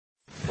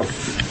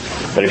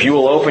But if you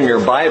will open your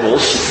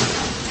Bibles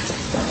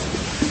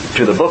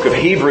to the book of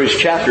Hebrews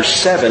chapter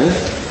 7,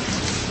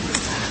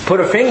 put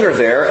a finger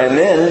there and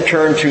then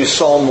turn to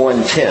Psalm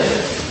 110.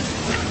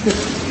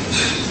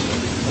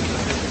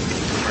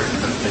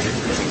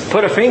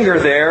 Put a finger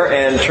there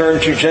and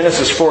turn to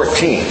Genesis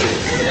 14.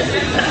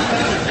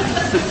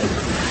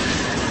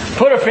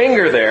 Put a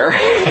finger there.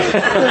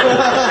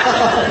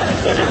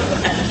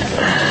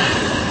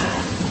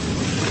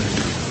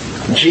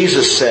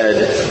 Jesus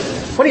said,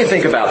 "What do you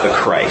think about the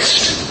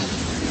Christ?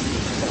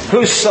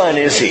 Whose son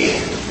is he?"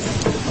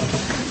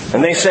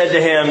 And they said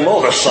to him,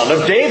 "Oh, the son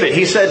of David."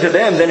 He said to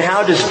them, "Then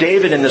how does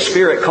David in the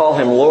Spirit call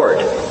him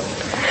Lord?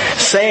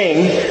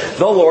 Saying,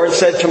 the Lord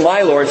said to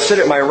my Lord, sit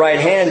at my right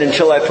hand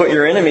until I put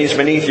your enemies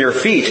beneath your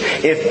feet.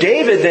 If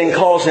David then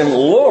calls him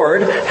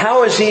Lord,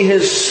 how is he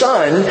his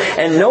son?"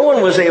 And no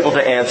one was able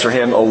to answer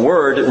him a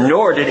word,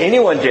 nor did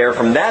anyone dare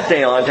from that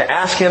day on to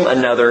ask him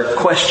another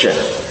question.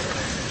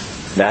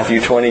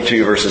 Matthew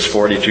 22 verses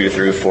 42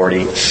 through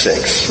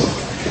 46.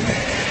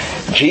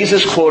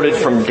 Jesus quoted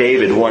from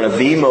David one of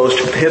the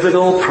most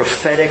pivotal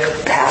prophetic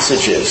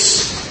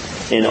passages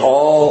in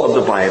all of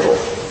the Bible.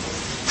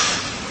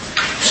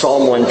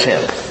 Psalm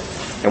 110.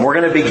 And we're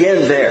going to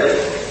begin there.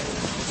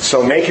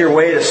 So make your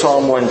way to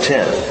Psalm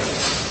 110.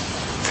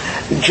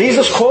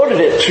 Jesus quoted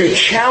it to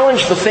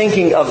challenge the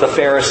thinking of the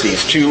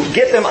Pharisees, to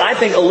get them, I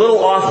think, a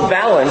little off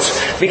balance,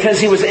 because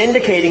he was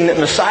indicating that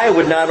Messiah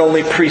would not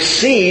only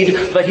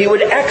precede, but he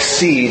would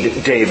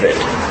exceed David.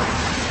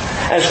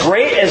 As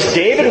great as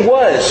David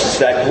was,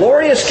 that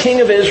glorious king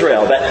of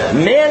Israel, that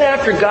man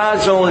after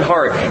God's own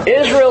heart,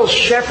 Israel's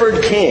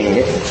shepherd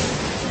king,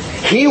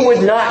 he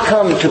would not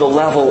come to the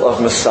level of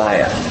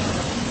Messiah.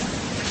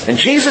 And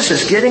Jesus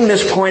is getting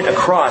this point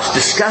across,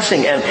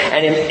 discussing and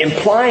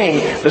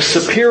implying the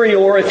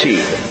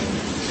superiority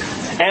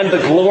and the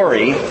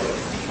glory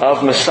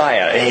of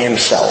Messiah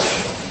himself.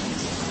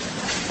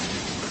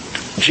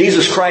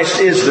 Jesus Christ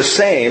is the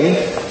same.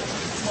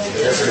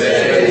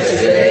 Yesterday,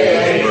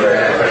 today, and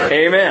forever.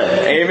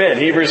 Amen. Amen.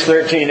 Hebrews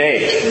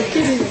 13:8.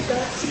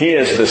 He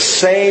is the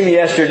same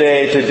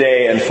yesterday,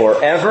 today, and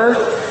forever.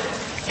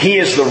 He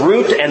is the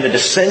root and the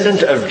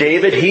descendant of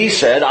David. He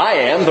said, "I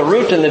am the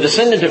root and the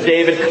descendant of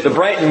David, the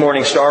bright and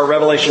morning star,"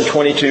 Revelation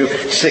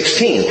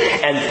 22:16.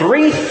 And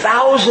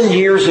 3,000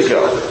 years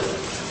ago,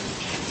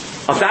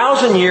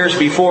 1,000 years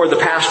before the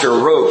pastor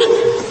wrote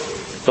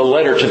the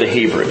letter to the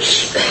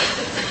Hebrews,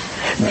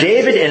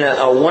 David, in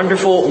a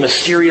wonderful,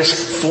 mysterious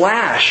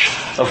flash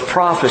of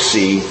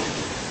prophecy,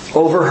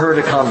 overheard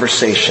a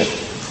conversation.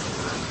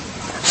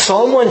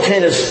 Psalm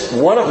 110 is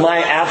one of my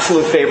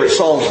absolute favorite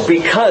psalms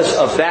because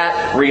of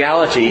that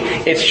reality.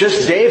 It's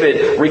just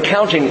David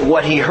recounting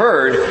what he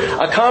heard,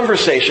 a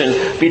conversation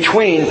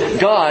between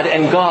God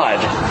and God.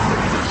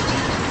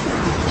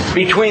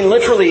 Between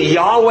literally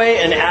Yahweh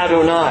and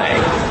Adonai.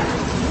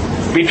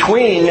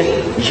 Between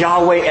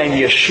Yahweh and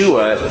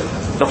Yeshua,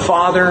 the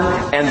Father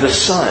and the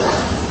Son.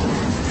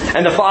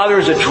 And the Father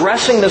is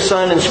addressing the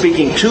Son and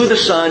speaking to the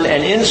Son.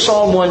 And in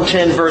Psalm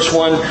 110 verse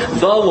 1,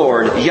 the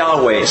Lord,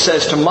 Yahweh,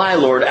 says to my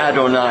Lord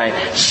Adonai,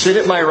 "Sit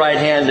at my right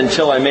hand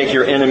until I make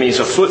your enemies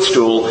a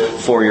footstool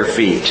for your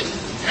feet."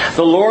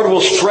 The Lord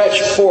will stretch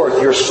forth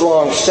your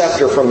strong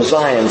scepter from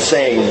Zion,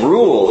 saying,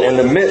 "Rule in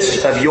the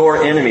midst of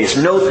your enemies."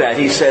 Note that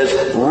he says,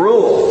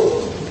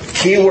 rule.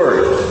 Key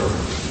word.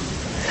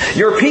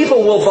 Your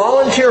people will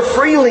volunteer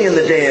freely in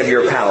the day of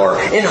your power.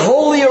 In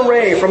holy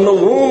array from the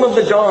womb of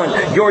the dawn,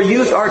 your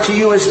youth are to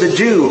you as the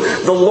dew.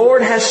 The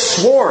Lord has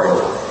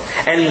sworn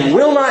and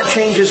will not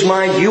change his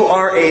mind. You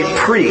are a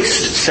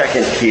priest.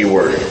 Second key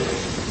word.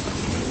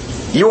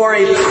 You are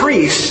a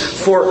priest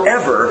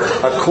forever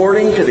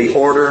according to the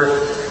order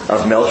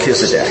of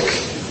Melchizedek.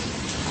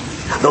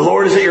 The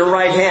Lord is at your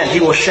right hand. He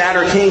will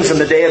shatter kings in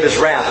the day of his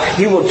wrath.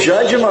 He will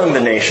judge among the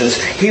nations.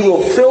 He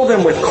will fill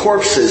them with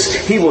corpses.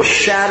 He will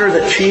shatter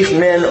the chief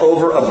men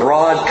over a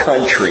broad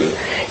country.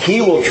 He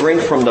will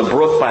drink from the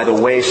brook by the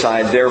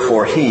wayside.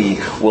 Therefore,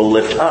 he will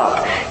lift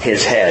up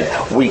his head.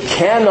 We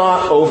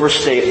cannot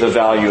overstate the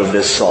value of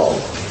this psalm.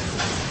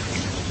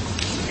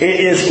 It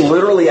is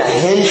literally a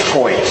hinge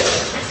point.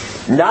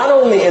 Not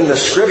only in the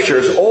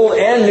Scriptures, Old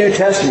and New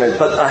Testament,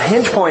 but a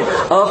hinge point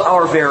of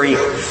our very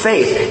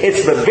faith.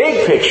 It's the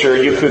big picture,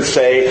 you could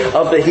say,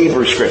 of the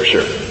Hebrew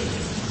Scripture.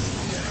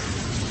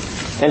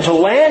 And to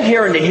land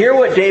here and to hear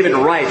what David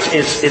writes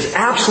is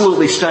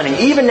absolutely stunning.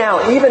 Even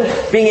now, even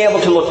being able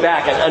to look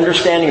back and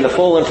understanding the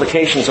full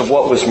implications of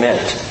what was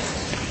meant.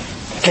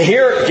 To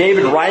hear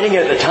David writing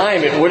it at the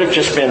time, it would have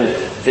just been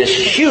this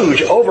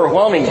huge,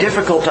 overwhelming,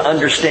 difficult to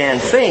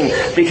understand thing,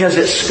 because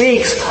it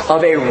speaks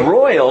of a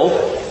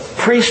royal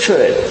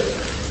priesthood.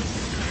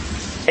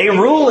 A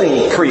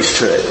ruling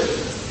priesthood.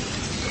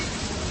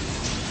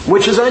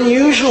 Which is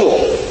unusual.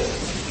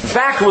 In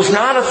fact, was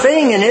not a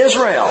thing in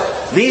Israel.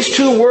 These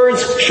two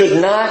words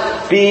should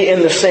not be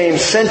in the same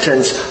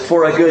sentence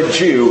for a good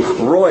Jew,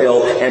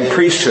 royal and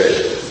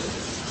priesthood.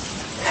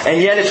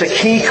 And yet it's a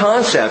key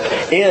concept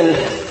in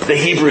the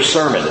Hebrew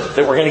sermon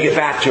that we're going to get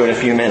back to in a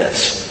few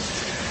minutes.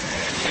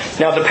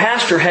 Now, the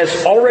pastor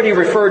has already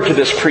referred to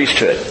this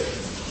priesthood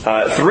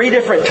 3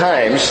 different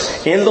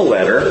times in the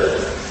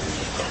letter.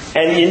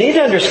 And you need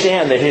to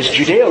understand that his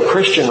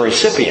Judeo-Christian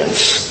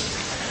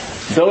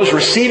recipients, those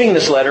receiving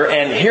this letter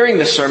and hearing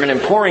this sermon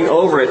and poring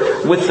over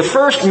it, with the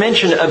first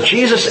mention of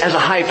Jesus as a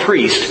high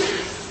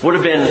priest, would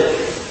have been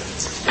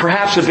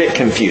perhaps a bit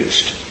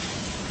confused.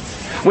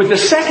 With the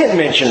second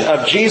mention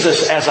of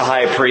Jesus as a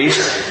high priest,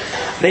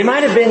 they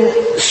might have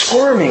been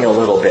squirming a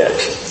little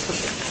bit.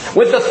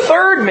 With the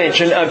third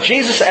mention of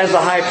Jesus as the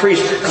high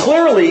priest,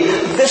 clearly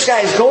this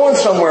guy's going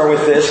somewhere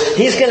with this.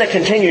 He's going to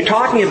continue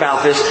talking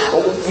about this.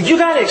 You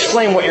got to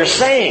explain what you're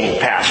saying,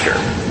 Pastor.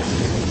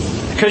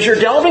 Because you're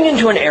delving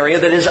into an area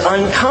that is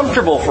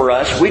uncomfortable for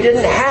us. We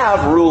didn't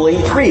have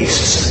ruling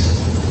priests.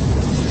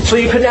 So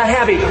you could not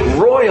have a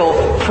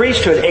royal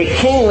priesthood, a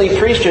kingly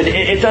priesthood.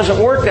 It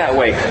doesn't work that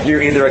way.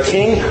 You're either a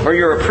king or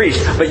you're a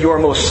priest, but you are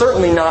most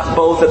certainly not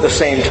both at the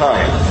same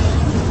time.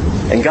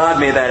 And God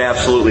made that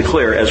absolutely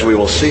clear, as we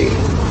will see.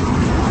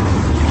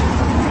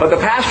 But the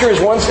pastor is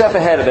one step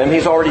ahead of him.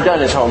 He's already done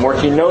his homework.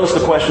 He knows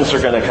the questions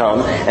are going to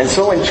come. And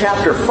so in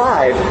chapter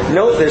 5,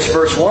 note this,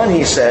 verse 1,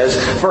 he says,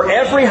 "For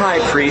every high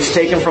priest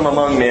taken from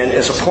among men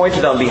is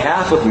appointed on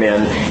behalf of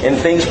men in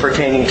things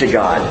pertaining to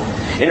God,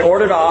 in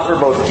order to offer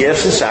both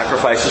gifts and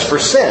sacrifices for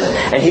sin.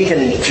 And he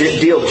can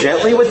deal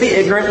gently with the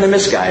ignorant and the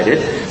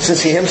misguided,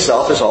 since he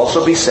himself is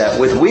also beset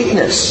with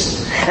weakness.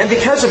 And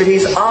because of it,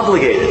 he's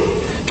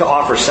obligated to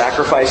offer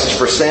sacrifices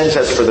for sins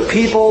as for the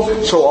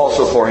people, so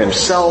also for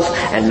himself.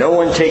 And no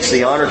one takes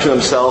the honor to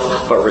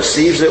himself, but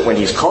receives it when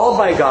he's called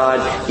by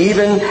God,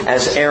 even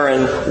as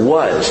Aaron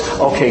was."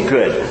 Okay,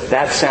 good.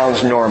 That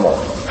sounds normal.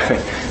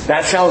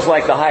 That sounds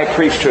like the high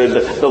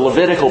priesthood, the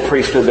Levitical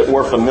priesthood that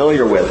we're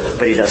familiar with.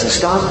 But he doesn't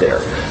stop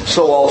there.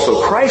 "So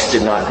also Christ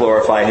did not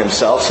glorify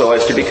himself so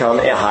as to become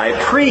a high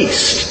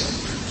priest."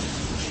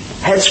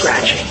 Head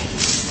scratching.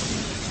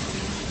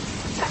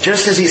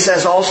 Just as he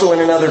says also in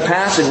another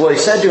passage, well, he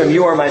said to him,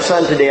 "You are my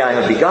son, today I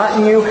have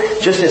begotten you."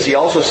 Just as he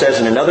also says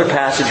in another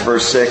passage,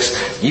 verse 6,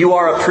 "You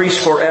are a priest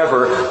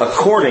forever,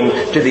 according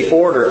to the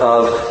order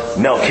of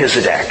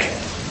Melchizedek."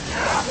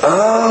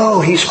 Oh,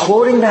 he's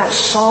quoting that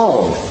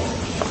psalm.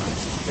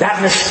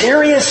 That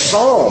mysterious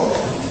psalm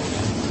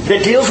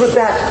that deals with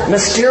that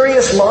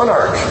mysterious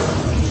monarch.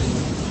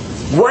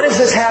 What does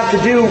this have to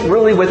do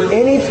really with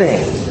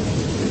anything?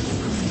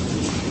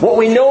 What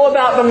we know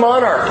about the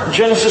monarch,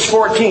 Genesis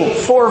 14,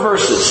 4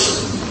 verses.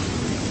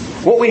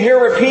 What we hear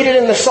repeated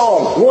in the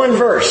Psalm, 1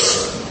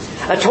 verse.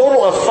 A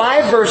total of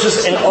 5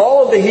 verses in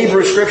all of the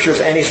Hebrew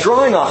Scriptures, and he's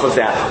drawing off of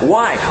that.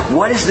 Why?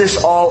 What is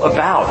this all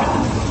about?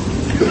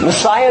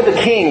 Messiah the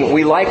King,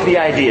 we like the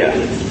idea.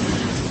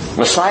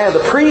 Messiah the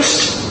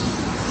priest?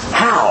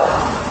 How?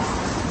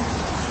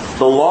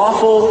 The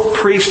lawful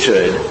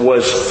priesthood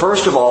was,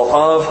 first of all,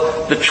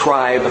 of the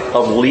tribe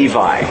of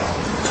Levi.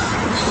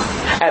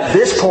 At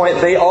this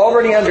point, they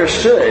already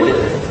understood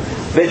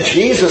that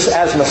Jesus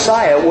as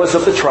Messiah was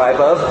of the tribe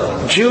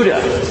of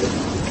Judah.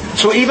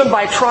 So even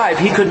by tribe,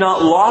 he could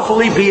not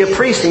lawfully be a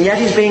priest, and yet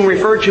he's being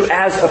referred to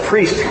as a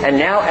priest, and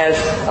now as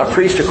a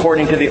priest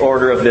according to the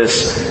order of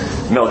this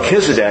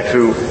Melchizedek,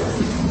 who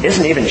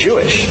isn't even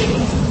Jewish.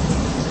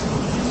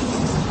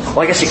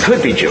 Well, I guess he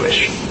could be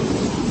Jewish.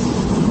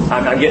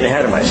 I'm getting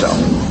ahead of myself.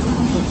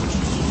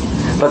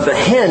 But the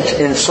hint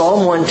in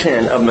Psalm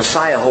 110 of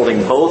Messiah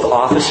holding both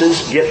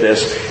offices, get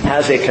this,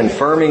 has a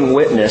confirming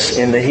witness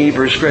in the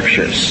Hebrew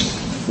Scriptures.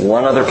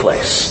 One other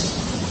place.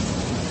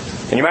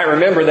 And you might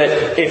remember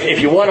that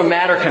if you want a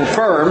matter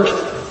confirmed,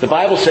 the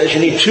Bible says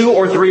you need 2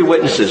 or 3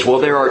 witnesses. Well,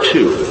 there are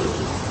 2.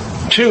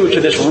 2 to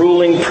this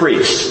ruling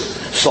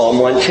priest. Psalm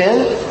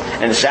 110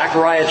 and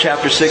Zechariah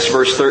chapter 6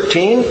 verse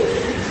 13.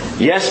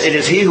 Yes, it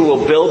is he who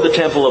will build the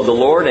temple of the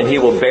Lord, and he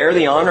will bear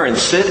the honor and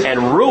sit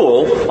and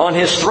rule on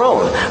his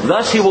throne.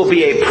 Thus he will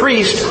be a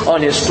priest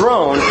on his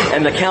throne,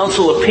 and the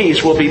council of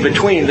peace will be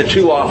between the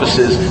 2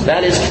 offices,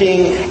 that is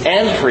king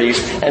and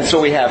priest. And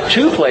so we have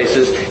 2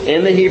 places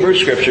in the Hebrew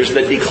Scriptures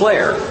that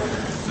declare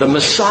the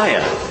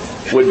Messiah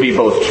would be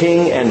both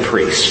king and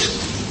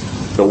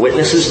priest. The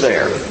witness is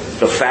there.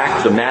 The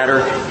fact, the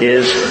matter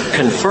is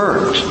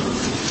confirmed.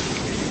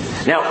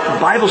 Now,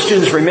 Bible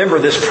students, remember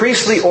this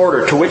priestly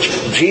order to which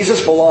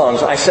Jesus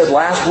belongs, I said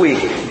last week,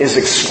 is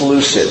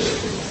exclusive.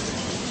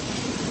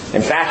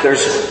 In fact,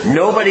 there's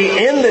nobody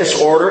in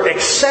this order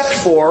except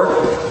for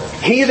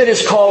he that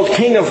is called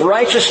King of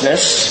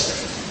Righteousness,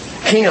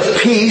 King of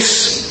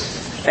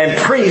Peace, and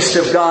Priest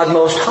of God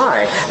Most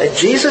High.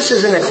 Jesus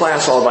is in a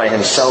class all by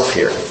himself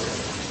here.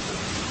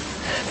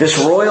 This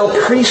royal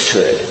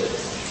priesthood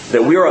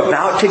that we are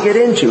about to get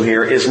into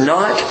here is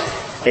not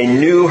a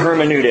new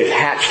hermeneutic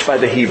hatched by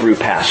the Hebrew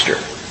pastor.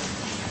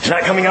 He's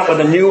not coming up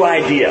with a new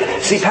idea.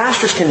 See,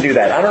 pastors can do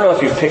that. I don't know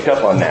if you've picked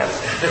up on that.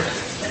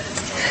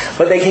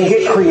 But they can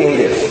get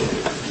creative.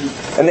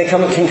 And they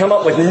can come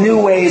up with new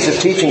ways of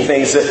teaching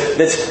things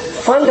that's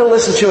fun to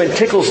listen to and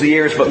tickles the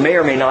ears, but may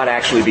or may not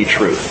actually be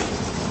truth.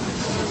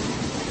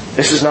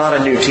 This is not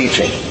a new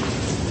teaching.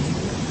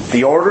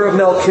 The order of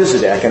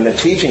Melchizedek and the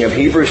teaching of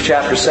Hebrews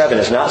chapter 7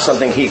 is not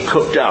something he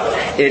cooked up.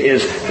 It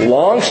is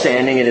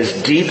long-standing. It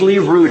is deeply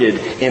rooted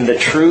in the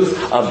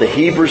truth of the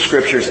Hebrew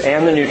Scriptures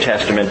and the New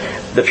Testament,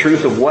 the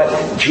truth of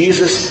what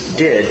Jesus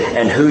did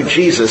and who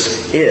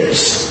Jesus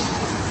is.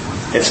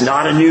 It's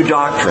not a new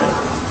doctrine.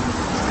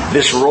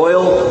 This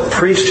royal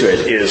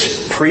priesthood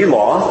is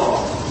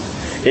pre-law,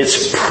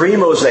 it's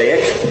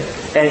pre-Mosaic,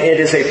 and it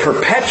is a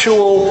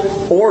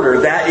perpetual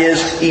order that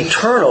is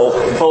eternal,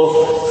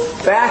 both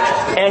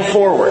back and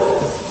forward.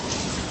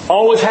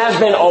 Always has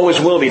been, always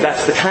will be.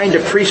 That's the kind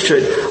of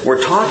priesthood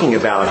we're talking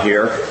about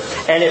here.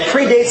 And it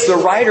predates the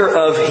writer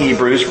of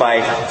Hebrews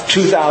by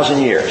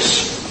 2,000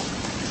 years.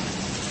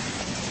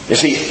 You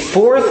see,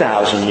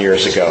 4,000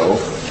 years ago,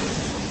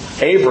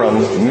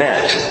 Abram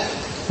met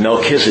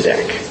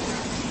Melchizedek.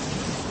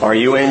 Are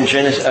you in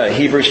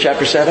Hebrews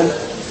chapter 7?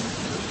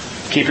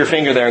 Keep your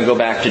finger there and go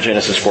back to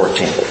Genesis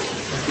 14.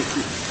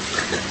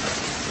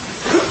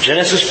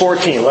 Genesis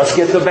 14, let's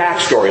get the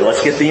backstory.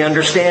 Let's get the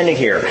understanding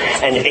here.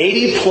 An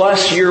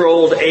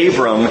 80-plus-year-old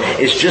Abram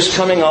is just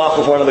coming off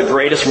of one of the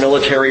greatest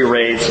military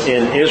raids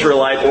in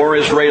Israelite or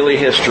Israeli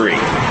history.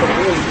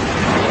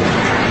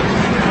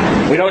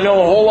 We don't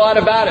know a whole lot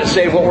about it,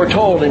 save what we're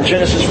told in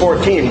Genesis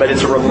 14, but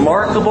it's a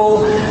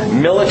remarkable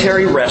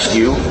military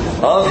rescue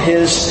of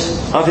his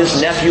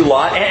nephew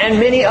Lot and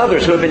many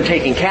others who have been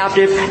taken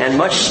captive, and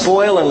much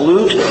spoil and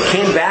loot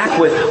came back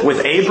with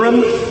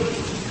Abram.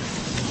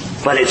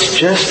 But it's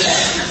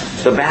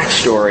just the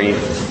backstory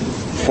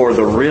for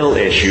the real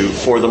issue,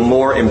 for the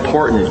more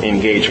important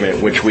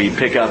engagement, which we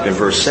pick up in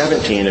verse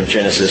 17 of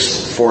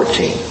Genesis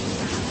 14.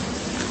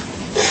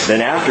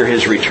 Then after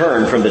his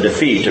return from the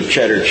defeat of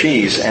Cheddar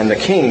Cheese and the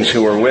kings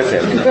who were with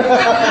him.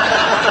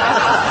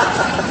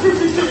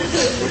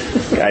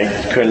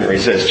 I couldn't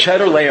resist.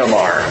 Cheddar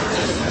Laomar.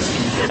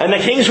 And the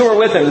kings who were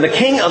with him, the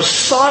king of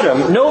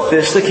Sodom, note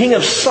this, the king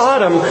of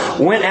Sodom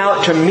went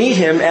out to meet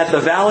him at the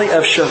valley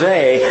of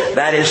Shaveh,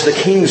 that is the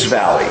king's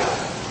valley.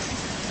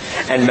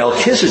 And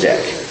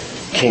Melchizedek,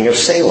 king of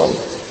Salem,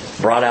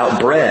 brought out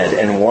bread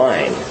and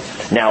wine.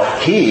 Now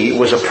he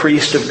was a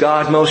priest of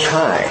God Most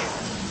High.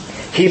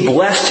 He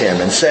blessed him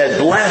and said,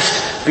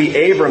 "Blessed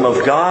be Abram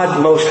of God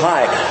Most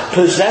High,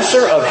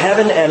 possessor of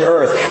heaven and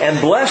earth,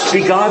 and blessed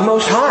be God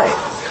Most High,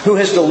 who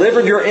has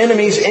delivered your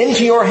enemies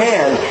into your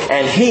hand."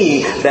 And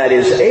he, that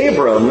is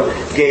Abram,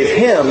 gave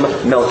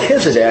him,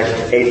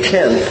 Melchizedek, a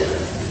tenth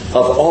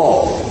of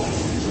all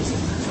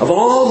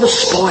the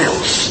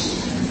spoils.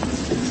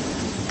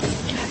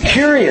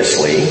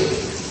 Curiously,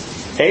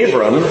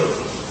 Abram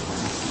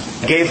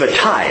gave a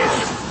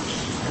tithe,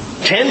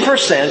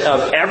 10%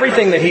 of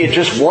everything that he had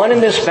just won in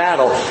this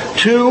battle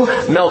to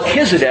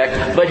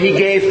Melchizedek, but he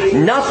gave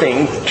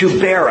nothing to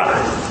Bera.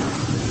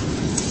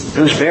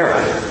 Who's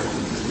Bera?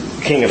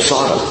 King of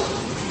Sodom.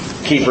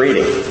 Keep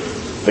reading.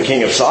 The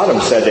king of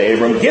Sodom said to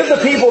Abram, "Give the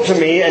people to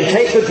me and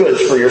take the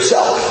goods for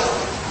yourself."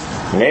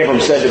 And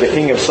Abram said to the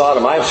king of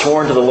Sodom, "I have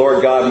sworn to the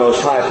Lord God Most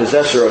High,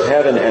 possessor of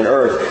heaven and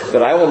earth,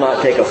 that I will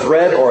not take a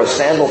thread or a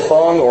sandal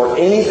thong or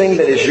anything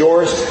that is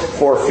yours,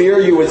 for fear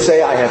you would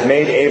say, I have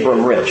made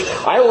Abram rich.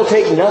 I will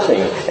take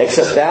nothing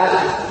except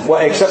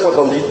what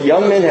the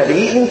young men have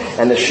eaten,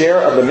 and the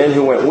share of the men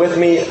who went with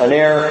me,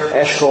 Aner,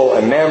 Eshcol,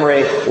 and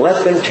Mamre.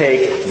 Let them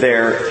take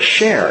their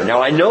share."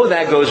 Now I know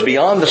that goes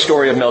beyond the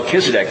story of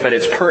Melchizedek, but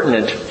it's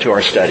pertinent to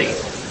our study.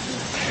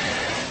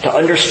 To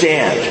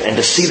understand and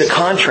to see the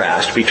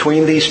contrast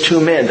between these two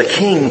men, the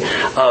king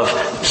of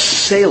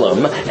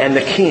Salem and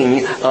the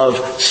king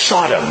of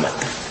Sodom.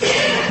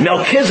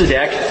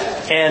 Melchizedek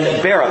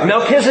and Bera.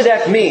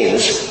 Melchizedek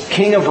means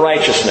king of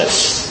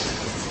righteousness.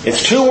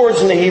 It's two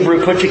words in the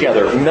Hebrew put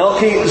together.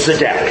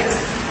 Melchizedek.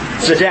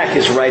 Zedek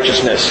is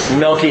righteousness.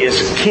 Melchi is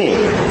king.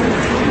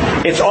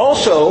 He's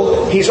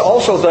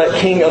also the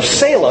king of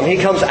Salem. He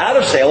comes out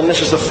of Salem. This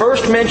is the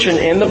first mention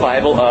in the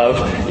Bible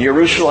of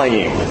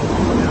Jerusalem.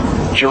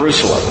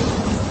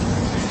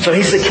 So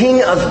he's the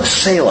king of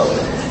Salem.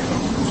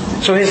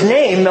 So his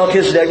name,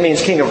 Melchizedek,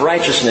 means king of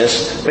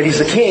righteousness, but he's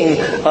the king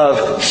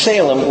of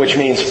Salem, which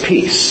means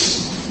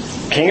peace.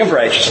 King of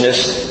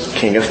righteousness,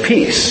 king of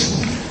peace.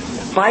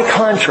 By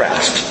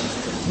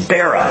contrast,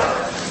 Bera,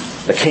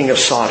 the king of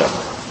Sodom.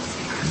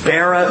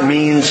 Bera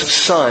means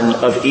son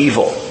of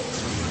evil.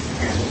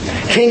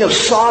 King of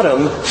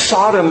Sodom,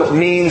 Sodom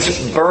means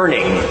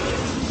burning.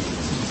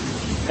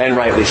 And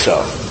rightly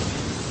so.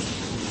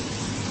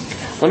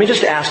 Let me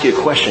just ask you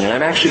a question, and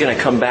I'm actually going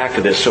to come back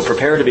to this, so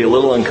prepare to be a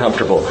little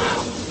uncomfortable.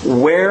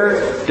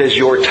 Where does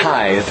your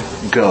tithe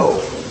go?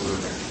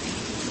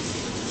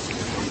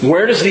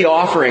 Where does the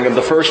offering of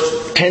the first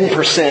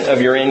 10%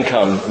 of your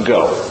income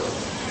go?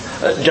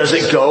 Does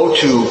it go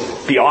to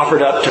be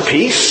offered up to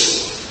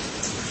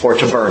peace or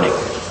to burning?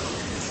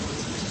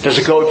 Does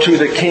it go to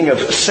the king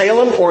of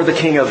Salem or the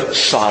king of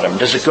Sodom?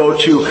 Does it go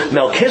to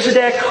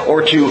Melchizedek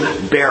or to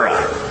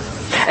Bera?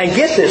 And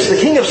get this, the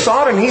king of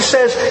Sodom, he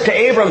says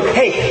to Abram,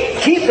 "Hey,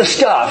 keep the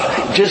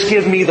stuff, just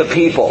give me the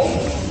people."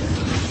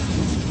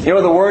 You know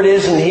what the word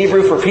is in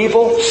Hebrew for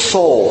people?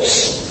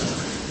 Souls.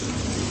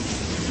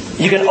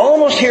 You can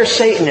almost hear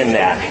Satan in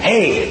that.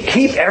 Hey,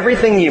 keep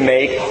everything you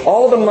make,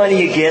 all the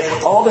money you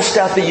get, all the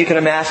stuff that you can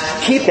amass,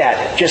 keep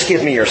that. Just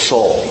give me your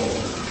soul.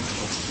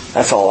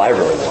 That's all I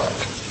really want.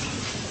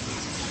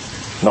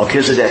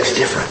 Melchizedek's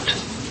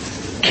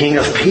different. King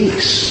of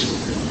peace.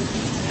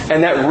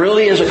 And that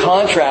really is a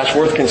contrast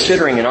worth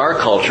considering in our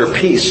culture,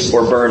 peace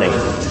or burning.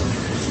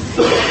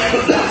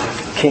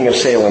 King of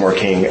Salem or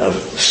king of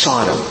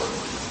Sodom.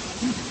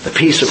 The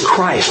peace of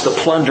Christ, the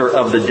plunder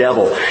of the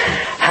devil.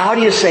 How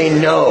do you say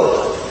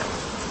no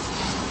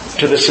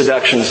to the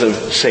seductions of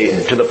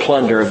Satan, to the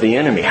plunder of the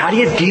enemy? How do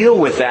you deal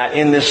with that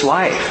in this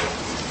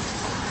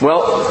life?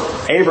 Well,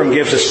 Abram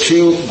gives us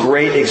two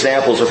great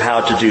examples of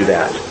how to do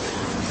that.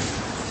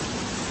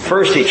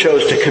 First, he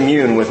chose to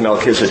commune with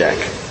Melchizedek.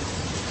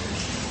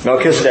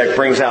 Melchizedek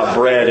brings out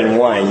bread and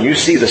wine. You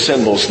see the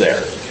symbols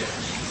there.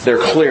 They're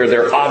clear,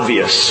 they're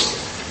obvious.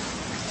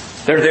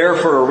 They're there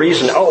for a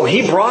reason. Oh,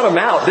 he brought them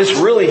out. This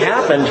really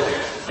happened.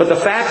 But the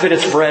fact that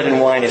it's bread and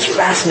wine is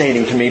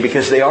fascinating to me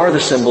because they are the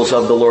symbols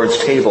of the Lord's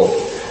table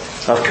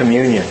of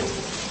communion.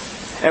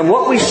 And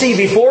what we see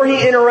before he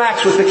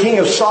interacts with the king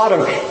of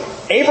Sodom,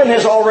 Abram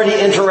has already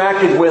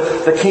interacted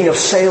with the king of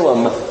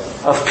Salem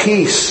of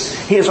peace.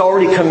 He has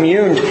already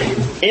communed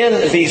in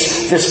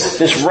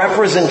this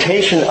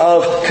representation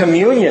of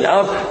communion,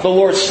 of the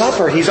Lord's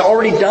Supper. He's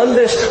already done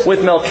this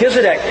with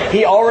Melchizedek.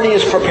 He already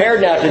is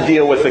prepared now to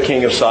deal with the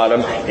king of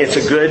Sodom. It's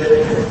a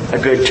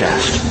good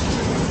test.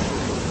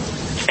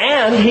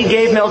 And he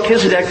gave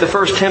Melchizedek the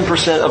first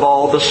 10% of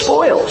all the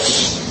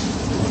spoils,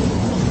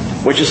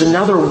 which is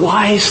another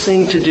wise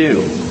thing to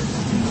do.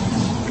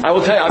 I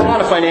will tell you, I'm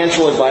not a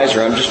financial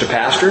advisor. I'm just a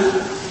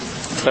pastor.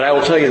 But I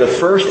will tell you the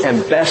first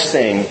and best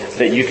thing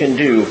that you can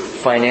do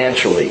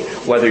financially,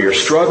 whether you're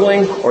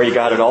struggling or you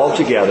got it all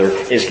together,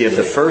 is give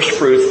the first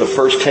fruits, the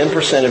first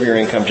 10% of your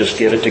income, just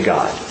give it to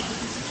God.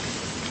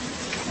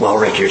 Well,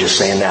 Rick, you're just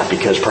saying that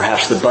because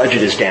perhaps the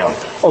budget is down.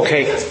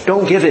 Okay,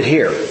 don't give it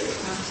here.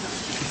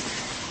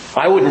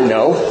 I wouldn't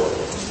know.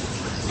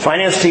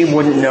 Finance team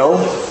wouldn't know.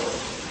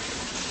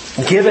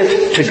 Give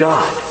it to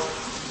God.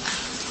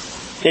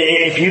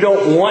 If you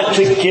don't want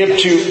to give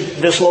to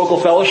this local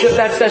fellowship,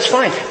 that's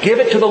fine. Give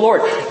it to the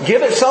Lord.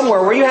 Give it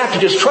somewhere where you have to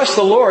just trust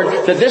the Lord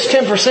that this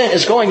 10%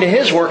 is going to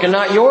His work and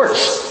not yours.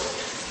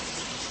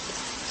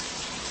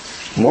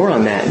 More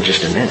on that in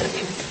just a minute.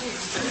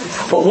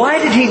 But why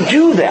did he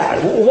do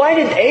that? Why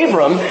did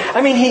Abram,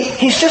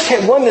 he's just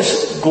had won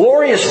this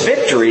glorious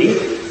victory.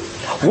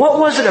 What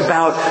was it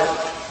about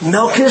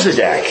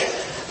Melchizedek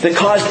that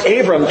caused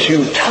Abram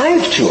to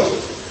tithe to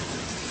him?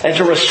 And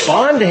to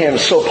respond to him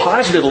so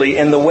positively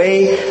in the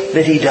way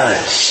that he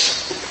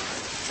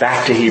does.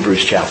 Back to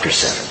Hebrews chapter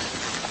 7.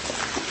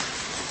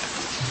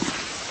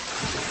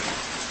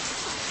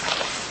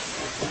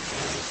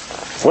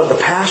 What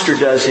the pastor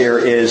does here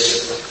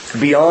is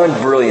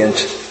beyond brilliant,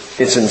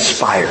 it's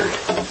inspired.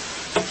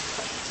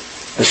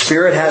 The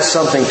Spirit has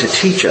something to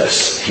teach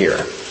us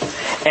here.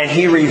 And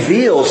he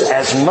reveals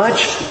as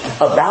much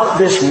about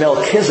this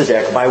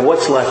Melchizedek by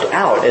what's left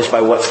out as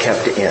by what's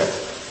kept in.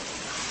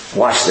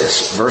 Watch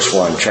this. Verse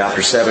 1,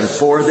 chapter 7.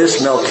 For this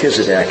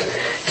Melchizedek,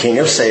 king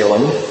of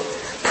Salem,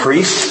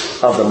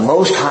 priest of the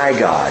Most High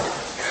God,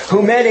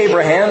 who met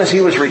Abraham as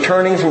he was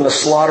returning from the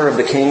slaughter of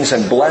the kings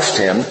and blessed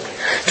him,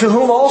 to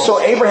whom also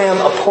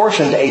Abraham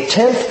apportioned a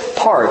 10th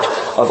part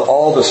of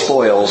all the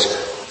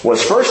spoils,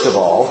 was first of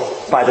all,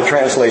 by the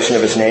translation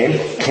of his name,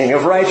 King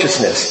of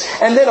Righteousness.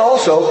 And then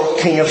also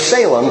King of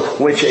Salem,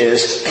 which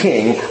is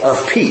King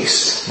of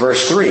Peace.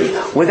 Verse 3.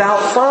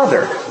 Without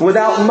father,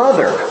 without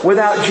mother,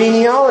 without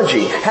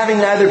genealogy, having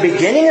neither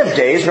beginning of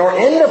days nor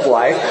end of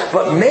life,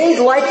 but made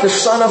like the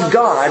Son of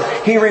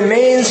God, he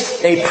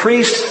remains a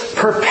priest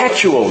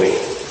perpetually.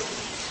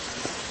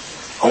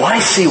 Oh,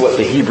 I see what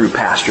the Hebrew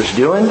pastor's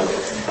doing.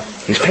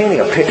 He's painting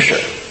a picture.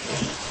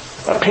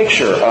 A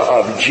picture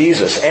of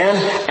Jesus. And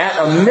at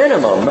a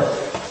minimum,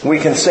 we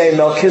can say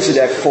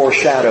Melchizedek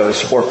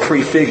foreshadows or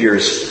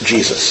prefigures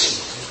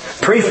Jesus.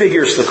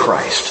 Prefigures the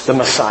Christ, the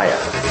Messiah.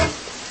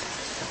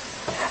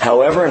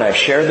 However, and I've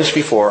shared this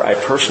before, I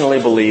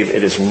personally believe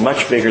it is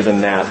much bigger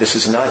than that. This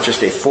is not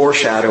just a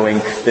foreshadowing.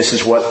 This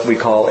is what we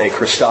call a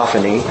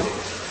Christophany.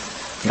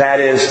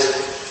 That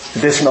is,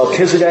 this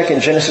Melchizedek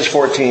in Genesis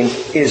 14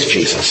 is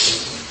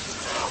Jesus.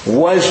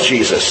 Was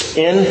Jesus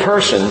in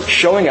person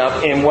showing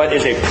up in what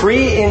is a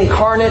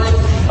pre-incarnate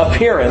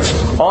appearance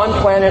on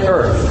planet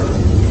Earth.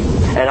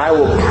 And I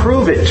will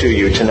prove it to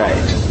you tonight.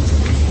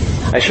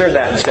 I shared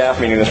that in staff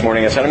meeting this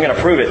morning. I said, I'm going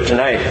to prove it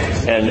tonight.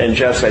 And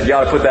Jeff said, you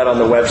ought to put that on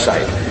the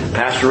website.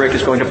 Pastor Rick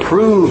is going to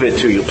prove it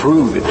to you.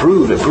 Prove it.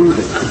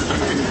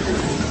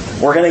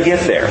 We're going to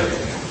get there.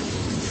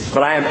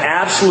 But I am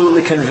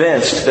absolutely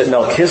convinced that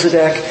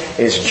Melchizedek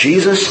is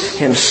Jesus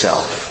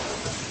himself.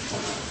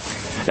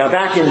 Now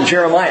back in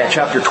Jeremiah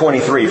chapter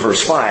 23,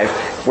 verse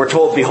 5, we're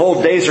told,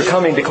 behold, days are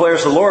coming,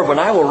 declares the Lord, when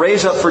I will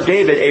raise up for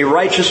David a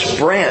righteous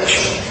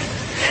branch.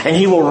 And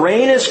he will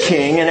reign as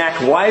king and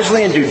act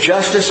wisely and do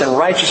justice and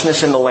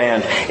righteousness in the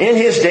land. In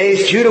his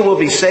days Judah will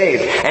be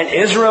saved, and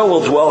Israel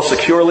will dwell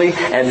securely.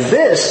 And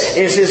this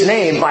is his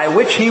name by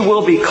which he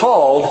will be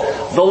called,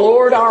 the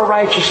Lord our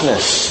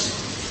righteousness.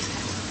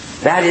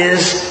 That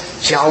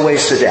is Yahweh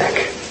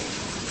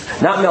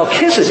Sedek. Not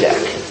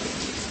Melchizedek,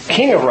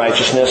 king of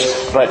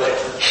righteousness, but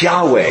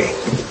Yahweh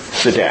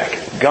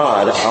Sedek,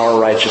 God our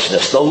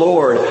righteousness, the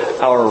Lord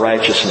our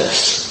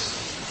righteousness.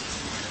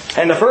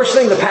 And the first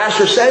thing the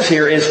pastor says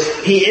here is,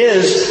 he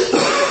is,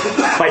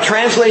 by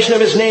translation of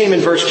his name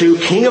in verse 2,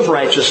 King of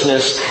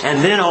Righteousness,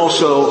 and then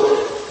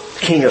also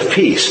King of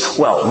Peace.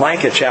 Well,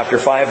 Micah chapter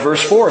 5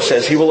 verse 4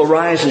 says, he will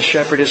arise and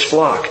shepherd his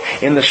flock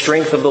in the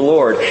strength of the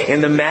Lord,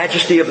 in the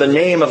majesty of the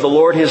name of the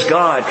Lord his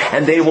God,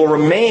 and they will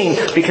remain,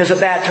 because at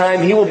that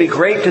time he will be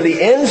great to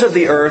the ends of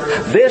the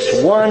earth.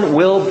 This one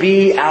will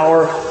be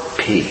our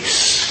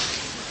peace.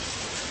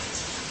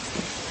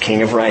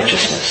 King of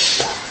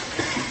Righteousness.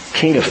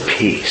 King of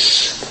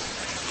Peace.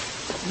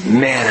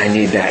 Man, I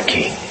need that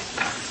King.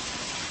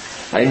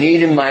 I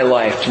need in my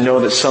life to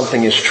know that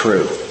something is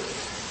true.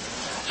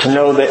 To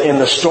know that in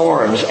the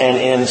storms and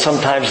in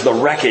sometimes the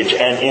wreckage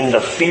and in the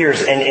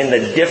fears and in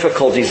the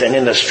difficulties and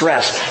in the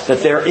stress, that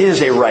there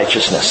is a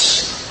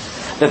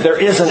righteousness. That there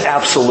is an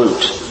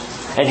absolute.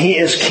 And He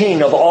is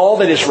King of all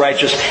that is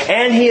righteous.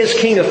 And He is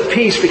King of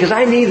peace, because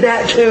I need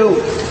that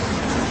too.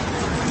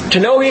 To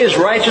know He is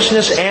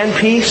righteousness and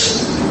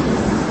peace.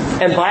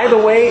 And by the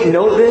way,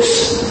 note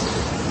this.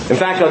 In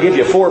fact, I'll give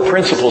you 4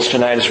 principles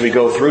tonight as we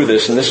go through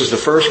this. And this is the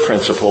first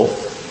principle.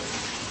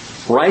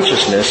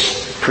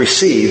 Righteousness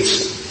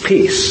precedes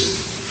peace.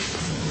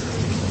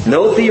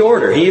 Note the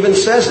order. He even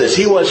says this.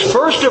 He was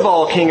first of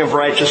all King of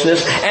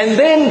righteousness and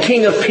then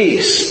King of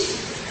peace.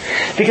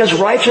 Because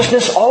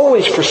righteousness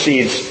always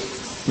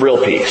precedes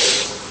real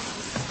peace.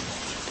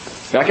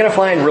 You're not going to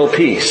find real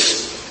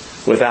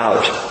peace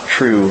without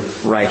true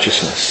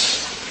righteousness.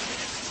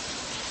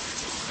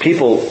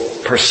 People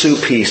pursue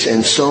peace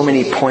in so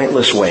many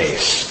pointless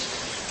ways.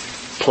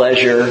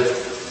 Pleasure.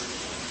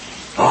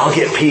 I'll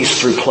get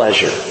peace through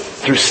pleasure.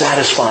 Through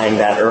satisfying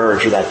that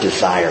urge or that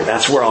desire.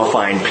 That's where I'll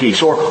find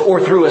peace. Or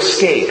through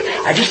escape.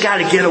 I just got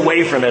to get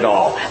away from it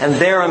all. And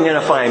there I'm going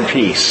to find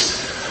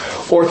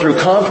peace. Or through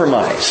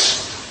compromise.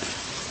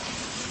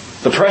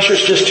 The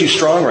pressure's just too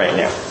strong right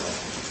now.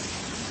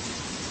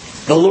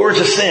 The lure's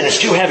a sin. It's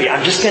too heavy.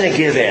 I'm just going to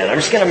give in. I'm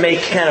just going to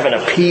make kind of an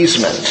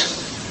appeasement.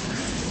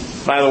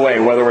 By the way,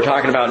 whether we're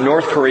talking about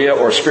North Korea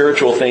or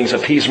spiritual things,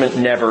 appeasement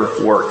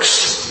never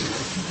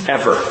works.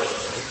 Ever.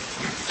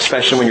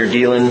 Especially when you're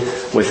dealing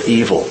with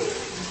evil.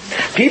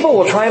 People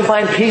will try and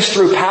find peace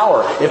through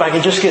power. If I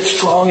can just get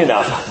strong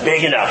enough,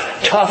 big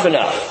enough, tough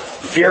enough,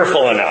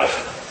 fearful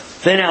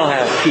enough, then I'll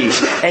have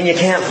peace. And you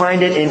can't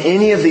find it in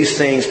any of these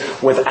things.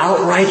 Without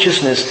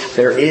righteousness,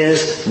 there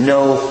is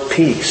no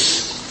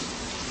peace.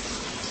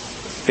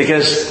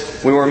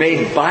 Because we were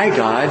made by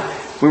God.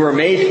 We were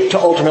made to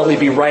ultimately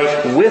be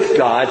right with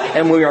God.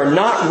 And we are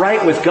not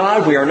right with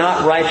God. We are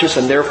not righteous.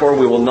 And therefore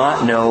we will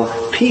not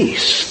know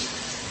peace.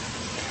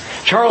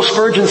 Charles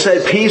Spurgeon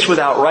said, peace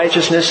without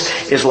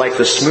righteousness is like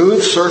the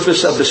smooth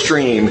surface of the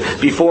stream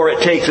before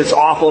it takes its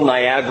awful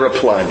Niagara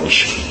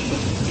plunge.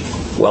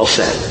 Well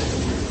said.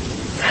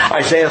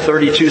 Isaiah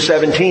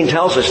 32:17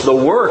 tells us the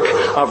work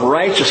of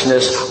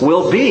righteousness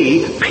will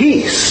be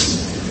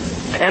peace.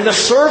 And the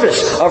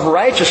service of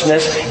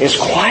righteousness is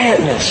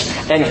quietness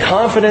and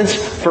confidence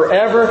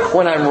forever.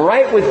 When I'm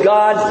right with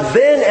God,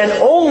 then and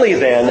only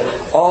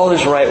then, all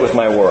is right with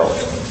my world.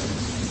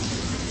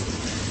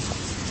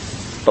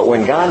 But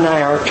when God and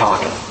I aren't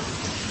talking,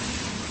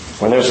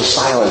 when there's a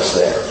silence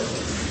there,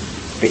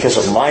 because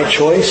of my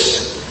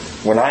choice,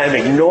 when I am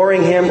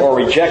ignoring Him or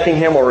rejecting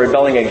Him or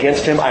rebelling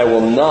against Him, I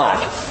will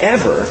not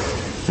ever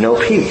know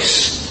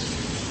peace.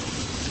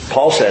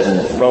 Paul said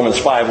in Romans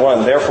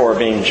 5:1, therefore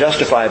being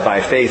justified by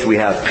faith we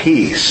have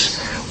peace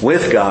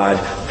with God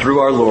through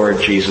our Lord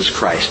Jesus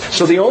Christ.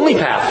 So the only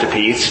path to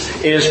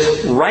peace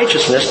is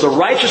righteousness, the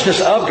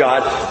righteousness of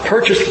God,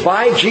 purchased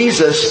by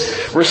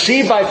Jesus,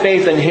 received by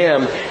faith in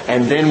Him,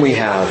 and then we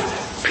have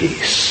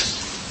peace.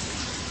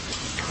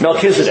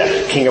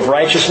 Melchizedek, King of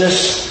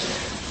righteousness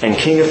and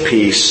King of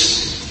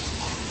peace.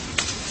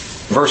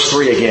 Verse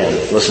 3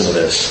 again, listen to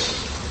this.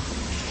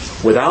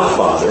 Without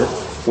father,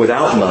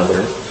 without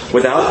mother,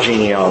 without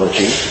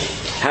genealogy,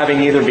 having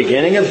neither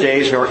beginning of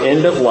days nor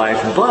end of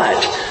life,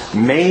 but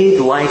made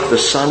like the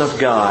Son of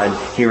God,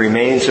 He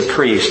remains a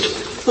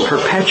priest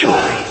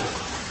perpetually.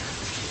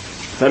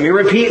 Let me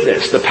repeat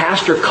this. The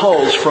pastor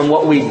culls from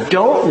what we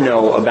don't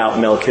know about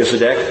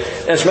Melchizedek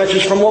as much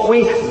as from what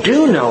we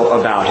do know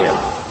about him.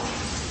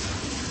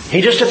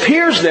 He just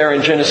appears there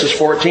in Genesis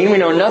 14. We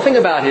know nothing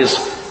about his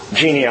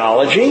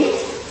genealogy,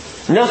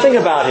 nothing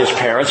about his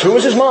parents. Who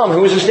was his mom?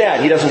 Who was his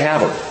dad? He doesn't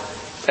have them.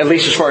 At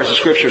least as far as the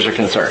Scriptures are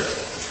concerned.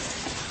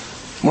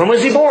 When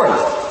was he born?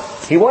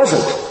 He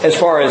wasn't, as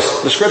far as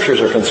the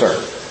Scriptures are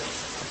concerned.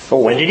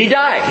 Well, when did he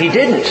die? He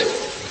didn't.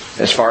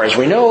 As far as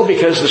we know,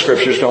 because the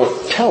Scriptures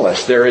don't tell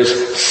us. There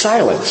is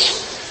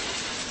silence.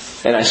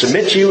 And I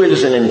submit to you it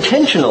is an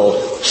intentional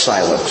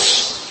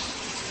silence.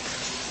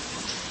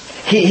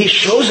 He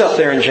shows up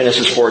there in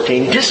Genesis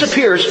 14,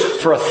 disappears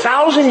for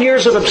 1,000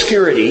 years of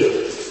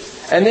obscurity,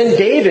 and then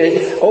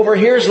David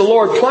overhears the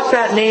Lord pluck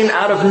that name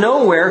out of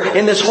nowhere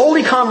in this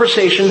holy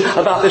conversation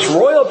about this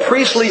royal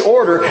priestly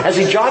order as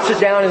he jots it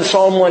down in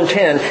Psalm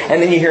 110,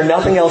 and then you hear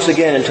nothing else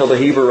again until the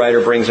Hebrew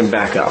writer brings him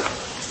back up.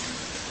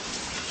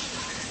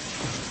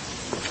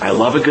 I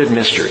love a good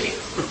mystery.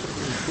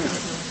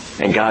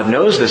 And God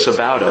knows this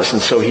about us,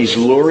 and so He's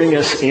luring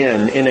us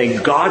in a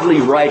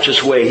godly,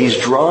 righteous way. He's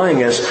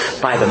drawing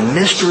us by the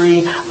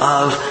mystery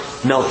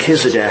of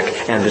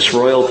Melchizedek and this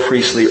royal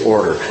priestly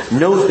order.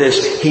 Note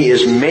this, he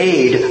is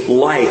made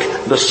like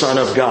the Son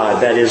of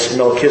God, that is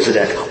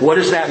Melchizedek. What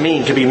does that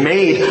mean, to be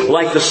made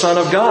like the Son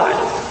of God?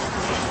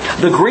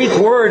 The Greek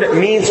word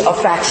means a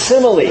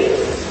facsimile,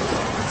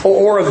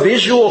 or a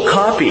visual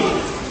copy.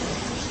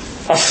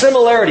 A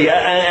similarity,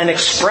 an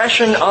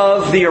expression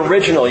of the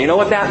original. You know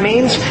what that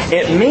means?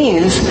 It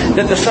means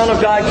that the Son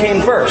of God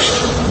came first.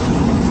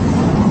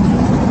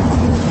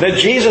 That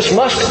Jesus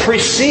must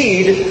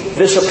precede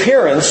this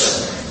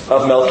appearance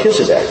of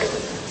Melchizedek.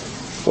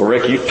 Well,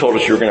 Rick, you told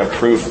us you were going to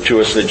prove to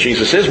us that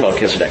Jesus is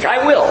Melchizedek.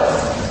 I will.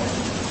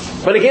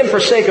 But again,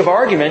 for sake of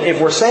argument, if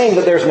we're saying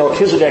that there's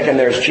Melchizedek and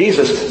there's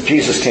Jesus,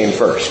 Jesus came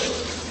first.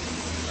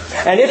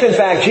 And if in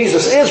fact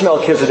Jesus is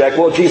Melchizedek,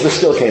 well, Jesus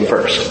still came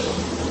first.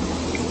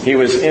 He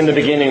was in the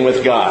beginning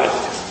with God.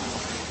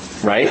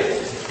 Right?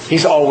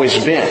 He's always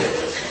been.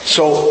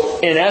 So,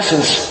 in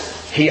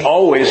essence, He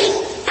always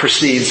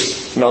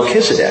precedes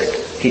Melchizedek.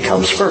 He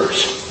comes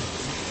first.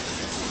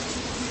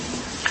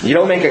 You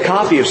don't make a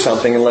copy of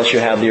something unless you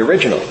have the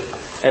original.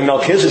 And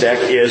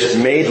Melchizedek is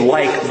made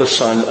like the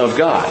Son of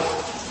God.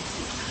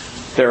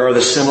 There are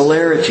the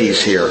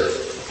similarities here.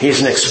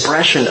 He's an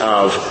expression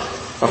of,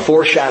 a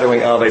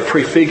foreshadowing of, a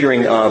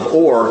prefiguring of,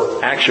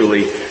 or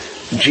actually,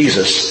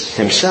 Jesus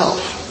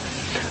Himself.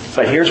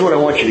 But here's what I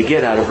want you to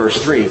get out of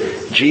verse 3.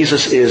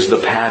 Jesus is the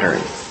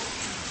pattern.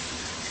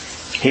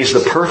 He's the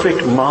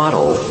perfect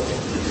model,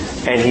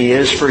 and He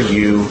is for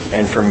you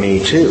and for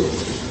me too.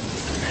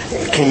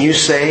 Can you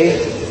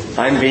say,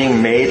 I'm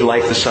being made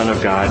like the Son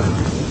of God?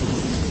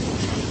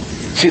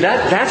 See,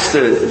 that's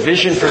the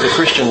vision for the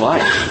Christian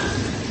life.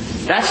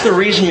 That's the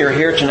reason you're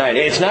here tonight.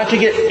 It's not to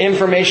get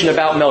information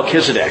about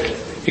Melchizedek.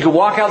 You can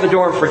walk out the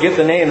door and forget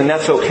the name, and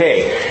that's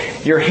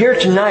okay. You're here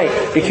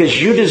tonight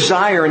because you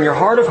desire in your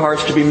heart of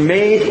hearts to be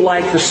made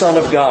like the Son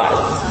of God.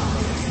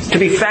 To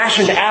be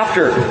fashioned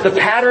after the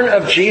pattern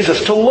of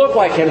Jesus. To look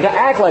like Him, to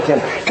act like Him,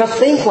 to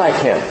think like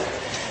Him.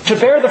 To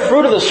bear the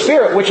fruit of the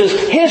Spirit, which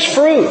is His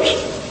fruit.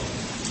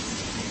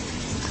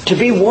 To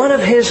be one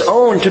of His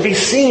own, to be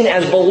seen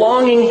as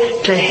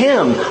belonging to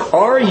Him.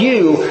 Are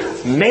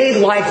you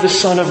made like the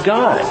Son of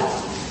God?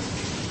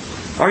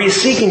 Are you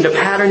seeking to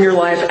pattern your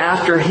life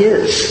after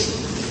His?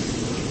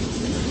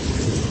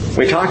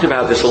 We talked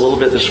about this a little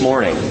bit this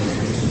morning.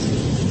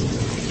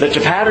 That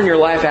to pattern your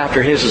life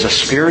after His is a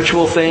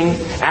spiritual thing,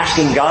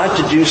 asking God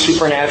to do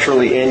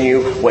supernaturally in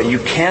you what you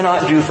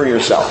cannot do for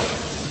yourself.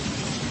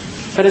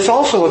 But it's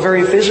also a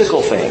very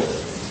physical thing.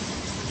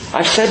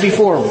 I've said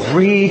before,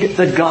 read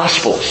the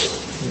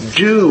Gospels.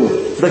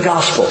 Do the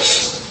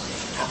Gospels.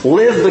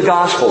 Live the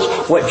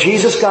Gospels. What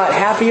Jesus got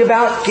happy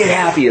about, get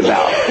happy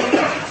about.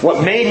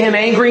 What made Him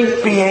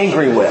angry, be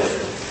angry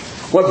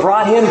with. What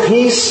brought Him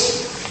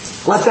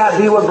peace, let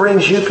that be what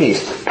brings you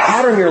peace.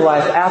 Pattern your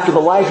life after the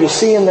life you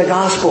see in the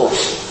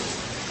Gospels.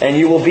 And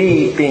you will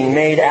be being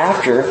made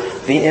after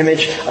the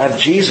image of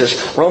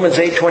Jesus. Romans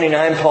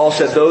 8:29, Paul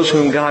said, those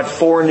whom God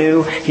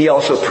foreknew, He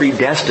also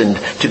predestined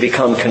to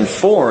become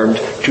conformed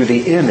to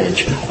the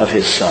image of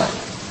His Son.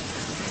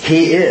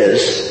 He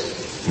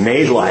is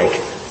made like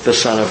the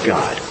Son of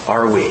God.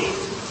 Are we?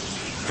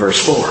 Verse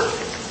 4.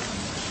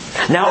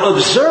 Now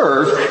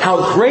observe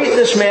how great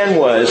this man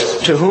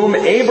was, to whom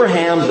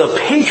Abraham the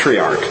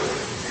patriarch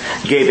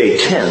gave a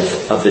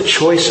tenth of the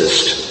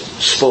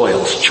choicest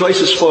spoils.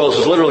 Choicest spoils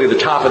is literally the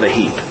top of the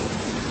heap.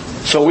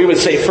 So we would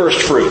say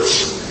first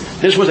fruits.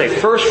 This was a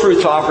first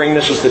fruits offering.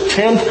 This was the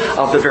tenth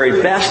of the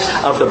very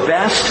best of the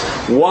best.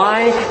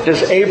 Why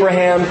does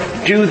Abraham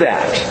do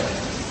that?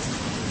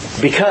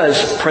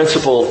 Because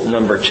principle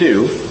number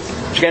 2.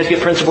 Did you guys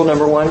get principle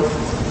number 1?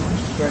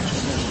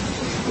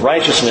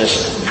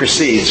 Righteousness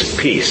precedes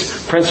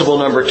peace. Principle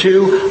number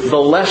 2, the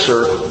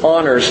lesser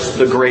honors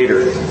the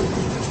greater.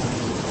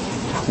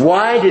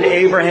 Why did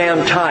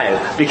Abraham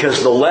tithe?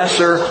 Because the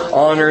lesser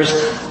honors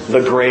the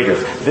greater.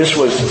 This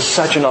was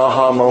such an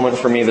aha moment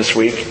for me this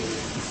week.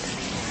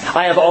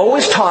 I have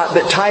always taught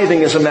that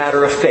tithing is a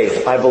matter of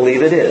faith. I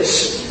believe it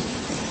is.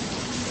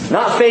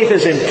 Not faith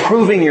as in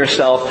proving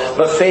yourself,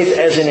 but faith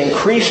as in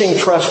increasing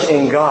trust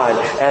in God.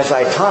 As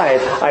I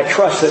tithe, I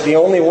trust that the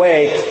only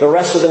way the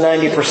rest of the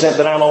 90%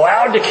 that I'm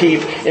allowed to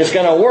keep is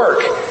going to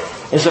work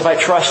is if I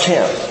trust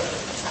Him.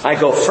 I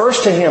go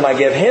first to Him. I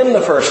give Him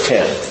the first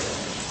 10.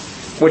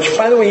 Which,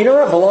 by the way, you know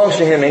that belongs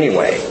to Him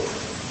anyway.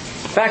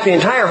 In fact, the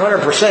entire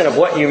 100% of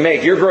what you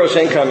make, your gross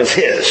income is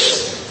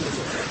His.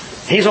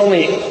 He's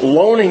only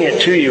loaning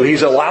it to you.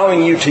 He's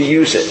allowing you to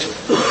use it.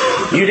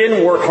 You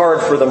didn't work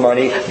hard for the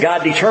money.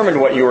 God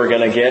determined what you were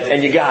going to get,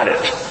 and you got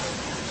it.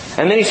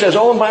 And then He says,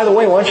 oh, and by the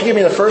way, why don't you give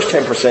me the first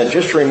 10%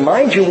 just to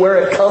remind you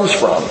where it comes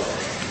from.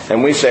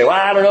 And we say, well,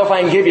 I don't know if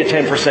I can give you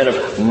 10%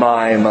 of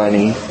my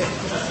money.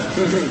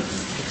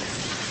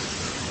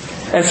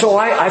 And so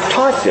I've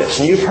taught this,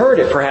 and you've heard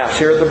it perhaps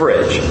here at the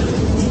bridge.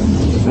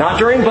 Not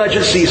during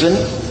budget season,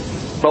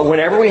 but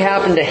whenever we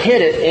happen to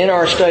hit it in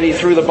our study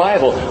through the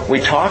Bible, we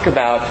talk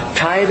about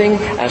tithing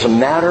as a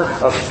matter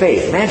of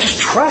faith. Man, just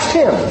trust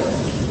Him.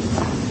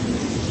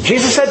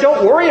 Jesus said,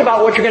 don't worry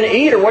about what you're going to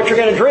eat or what you're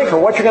going to drink or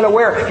what you're going to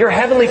wear. Your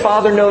Heavenly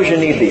Father knows you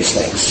need these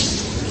things.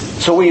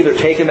 So we either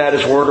take Him at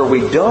His word or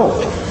we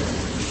don't.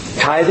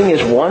 Tithing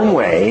is one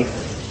way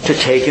to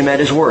take Him at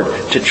His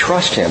word, to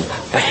trust Him.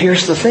 But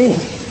here's the thing.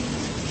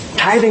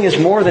 Tithing is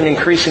more than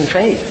increasing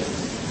faith.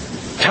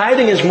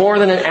 Tithing is more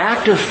than an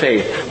act of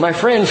faith. My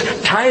friends,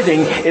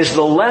 tithing is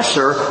the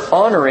lesser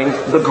honoring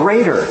the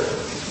greater.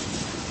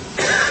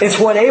 It's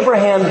what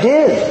Abraham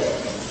did.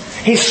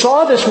 He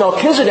saw this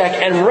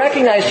Melchizedek and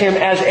recognized him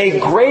as a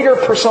greater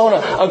persona,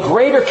 a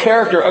greater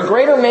character, a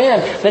greater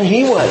man than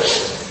he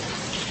was.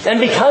 And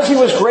because he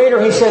was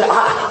greater, he said,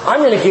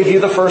 I'm going to give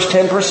you the first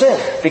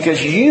 10%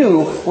 because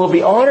you will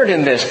be honored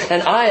in this.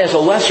 And I, as a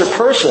lesser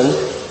person,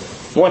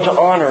 want to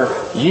honor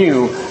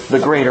you, the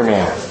greater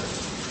man.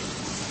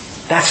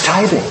 That's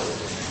tithing.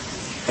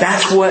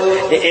 That's what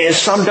is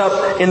summed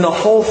up in the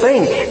whole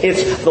thing.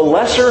 It's the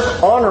lesser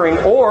honoring,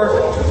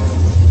 or,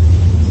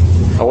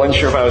 I wasn't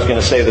sure if I was going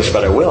to say this,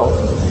 but I will,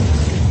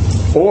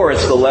 or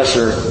it's the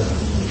lesser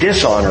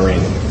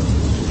dishonoring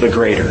the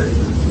greater.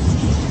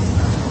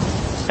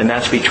 And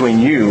that's between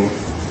you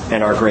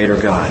and our greater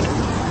God.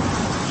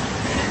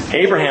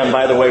 Abraham,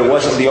 by the way,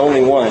 wasn't the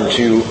only one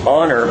to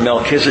honor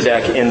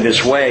Melchizedek in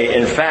this way.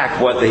 In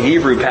fact, what the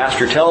Hebrew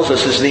pastor tells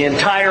us is the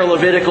entire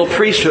Levitical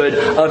priesthood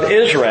of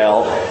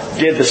Israel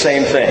did the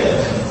same thing.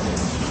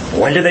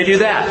 When did they do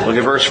that? Look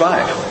at verse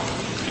 5.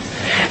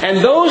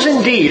 And those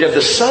indeed of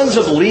the sons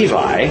of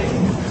Levi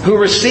who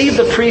receive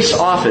the priest's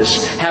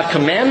office have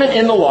commandment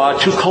in the law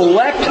to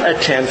collect a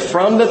tenth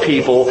from the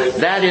people,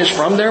 that is,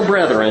 from their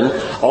brethren,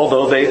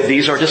 although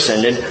these are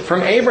descended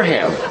from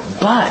Abraham.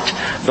 But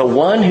the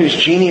one whose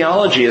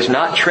genealogy is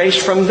not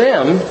traced from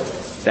them,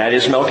 that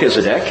is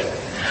Melchizedek,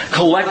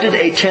 collected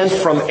a tenth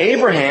from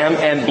Abraham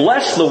and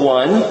blessed the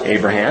one,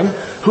 Abraham,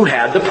 who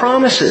had the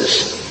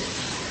promises.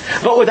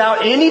 But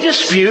without any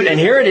dispute, and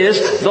here it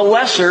is, the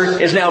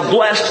lesser is now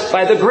blessed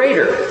by the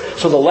greater.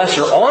 So the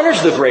lesser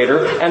honors the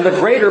greater, and the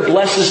greater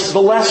blesses the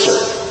lesser.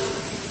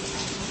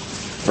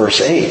 Verse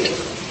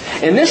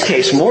 8. In this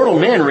case, mortal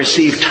men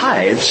receive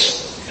tithes,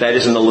 that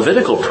is in the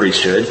Levitical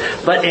priesthood,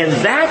 but in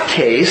that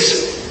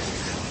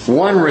case,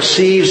 one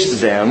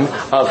receives them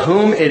of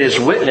whom it is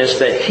witnessed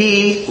that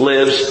he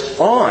lives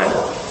on.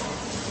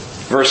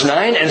 Verse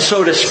 9, and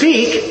so to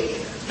speak,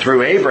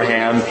 through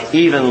Abraham,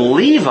 even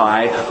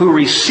Levi, who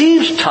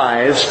received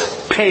tithes,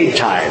 paid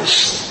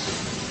tithes.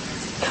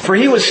 For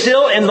he was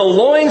still in the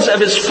loins of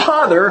his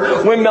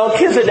father when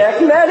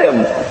Melchizedek met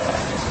him.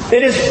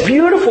 It is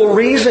beautiful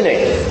reasoning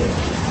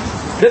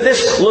that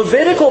this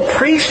Levitical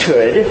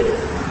priesthood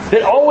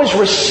that always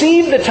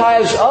received the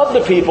tithes of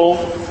the people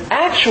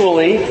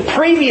actually,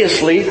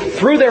 previously,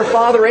 through their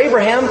father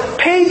Abraham,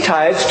 paid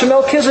tithes to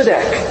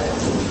Melchizedek.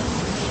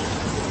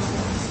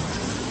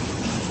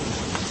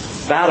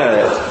 About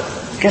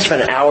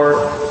an hour,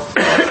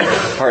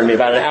 maybe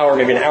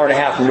an hour and a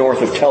half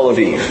north of Tel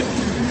Aviv.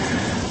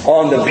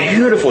 On the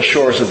beautiful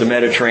shores of the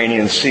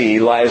Mediterranean Sea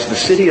lies the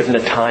city of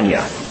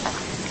Netanya.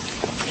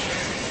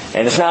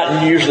 And it's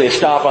not usually a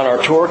stop on our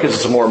tour because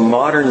it's a more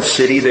modern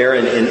city there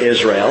in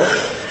Israel.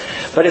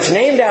 But it's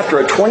named after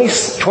a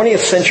 20th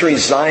century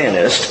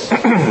Zionist,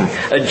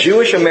 a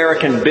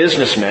Jewish-American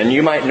businessman.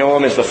 You might know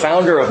him as the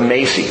founder of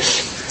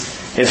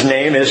Macy's. His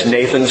name is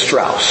Nathan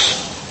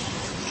Strauss.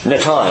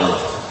 Natan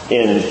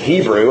in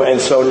Hebrew, and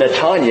so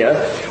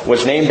Netanya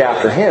was named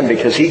after him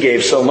because he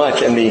gave so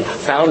much in the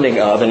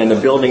founding of and in the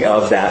building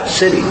of that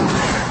city.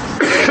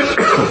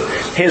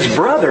 His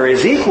brother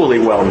is equally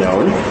well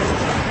known.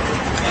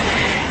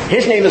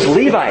 His name is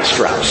Levi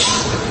Strauss.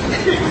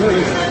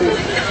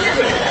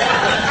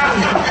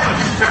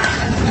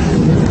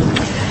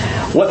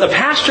 What the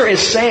pastor is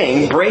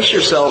saying, brace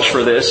yourselves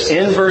for this,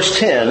 in verse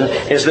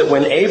 10, is that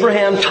when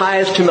Abraham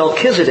tithes to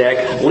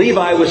Melchizedek,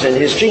 Levi was in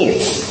his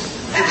genes.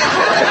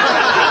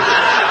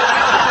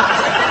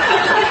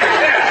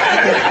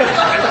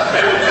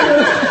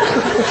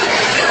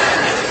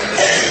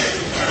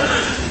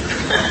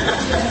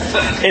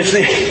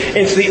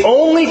 It's the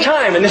only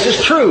time, and this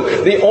is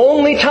true, the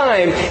only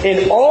time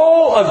in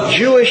all of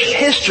Jewish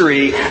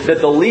history that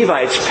the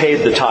Levites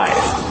paid the tithe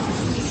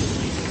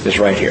is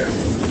right here,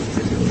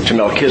 to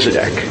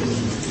Melchizedek.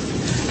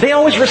 They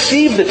always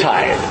received the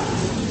tithe.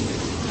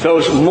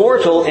 Those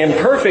mortal,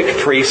 imperfect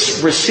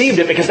priests received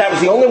it because that was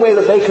the only way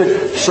that they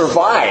could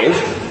survive.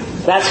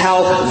 That's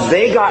how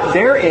they got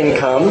their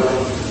income.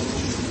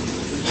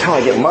 That's how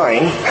I get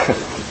mine.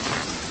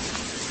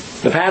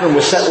 The pattern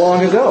was set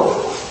long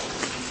ago.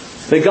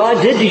 But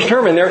God did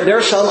determine, there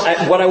are some,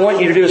 what I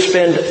want you to do is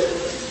spend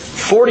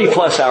 40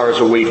 plus hours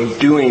a week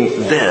doing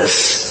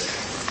this,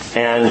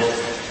 and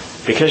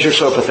because you're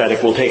so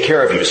pathetic, we'll take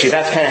care of you. See,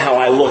 that's kind of how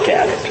I look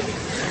at it.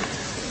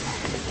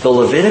 The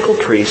Levitical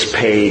priests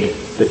paid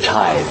the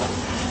tithe.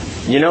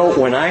 You know,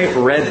 when I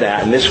read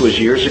that, and this was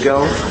years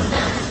ago,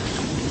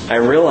 I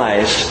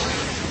realized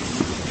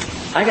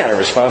I got a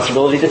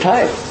responsibility to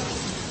tithe.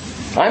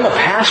 I'm a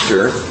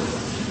pastor,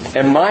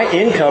 and my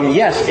income,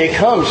 yes, it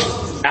comes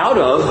out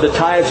of the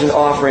tithes and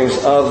offerings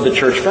of the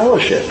church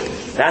fellowship.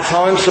 That's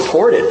how I'm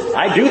supported.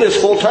 I do this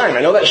full time.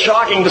 I know that's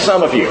shocking to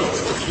some of you.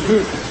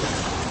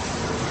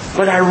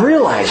 But I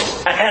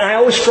realized, and I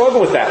always struggle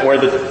with that, where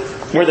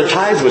the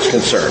tithe was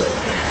concerned.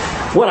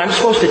 What, I'm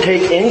supposed to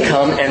take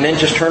income and then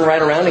just turn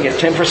right around and get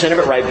 10% of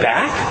it right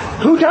back?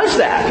 Who does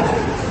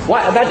that?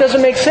 Why? That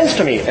doesn't make sense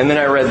to me. And then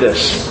I read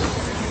this.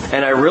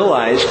 And I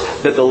realized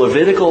that the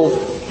Levitical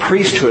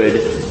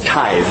priesthood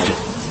tithed.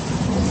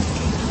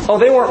 Oh,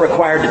 they weren't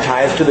required to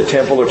tithe to the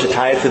temple or to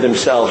tithe to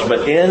themselves,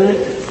 but in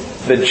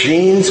the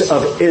genes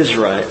of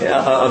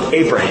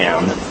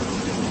Abraham,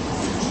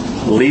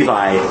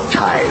 Levi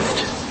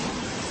tithed.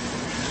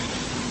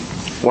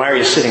 Why are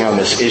you sitting on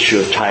this issue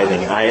of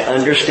tithing? I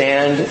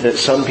understand that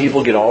some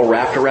people get all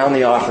wrapped around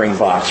the offering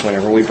box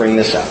whenever we bring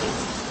this up.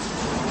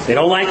 They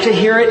don't like to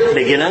hear it.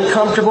 They get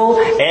uncomfortable.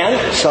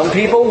 And some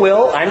people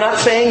will. I'm not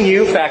saying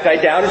you. In fact, I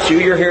doubt it's you.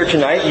 You're here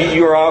tonight.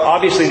 You are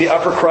obviously the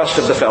upper crust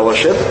of the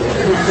fellowship.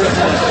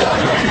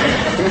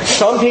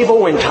 Some people,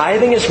 when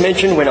tithing is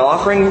mentioned, when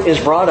offering is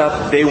brought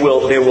up, they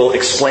will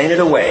explain it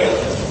away.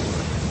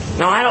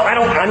 Now,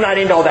 I'm not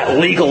into all that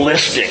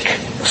legalistic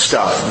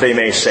stuff, they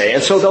may say.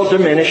 And so they'll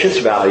diminish its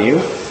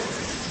value.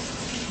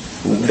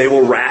 They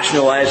will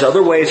rationalize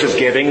other ways of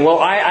giving. Well,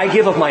 I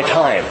give of my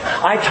time.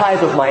 I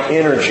tithe of my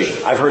energy.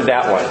 I've heard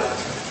that one.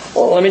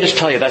 Well, let me just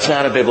tell you, that's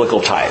not a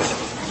biblical tithe.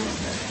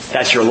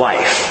 That's your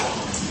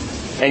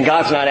life. And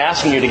God's not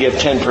asking you to give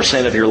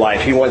 10% of your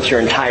life. He wants your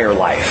entire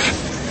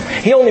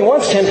life. He only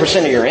wants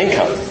 10% of your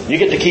income. You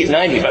get to keep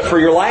 90%. But for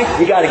your life,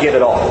 you got to give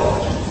it all.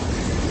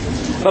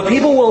 But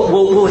people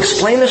will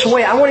explain this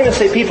away. I won't even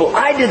say people.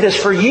 I did this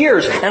for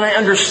years, and I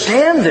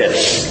understand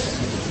this.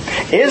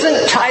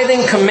 Isn't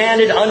tithing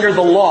commanded under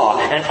the law?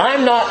 And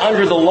I'm not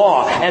under the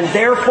law, and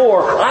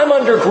therefore I'm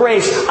under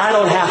grace. I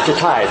don't have to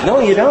tithe. No,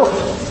 you don't.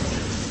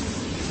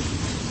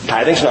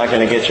 Tithing's not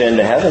going to get you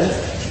into heaven.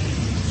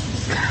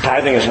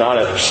 Tithing is not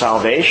a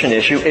salvation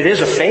issue. It is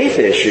a faith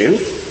issue.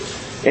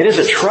 It is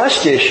a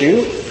trust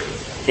issue.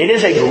 It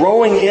is a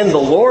growing in the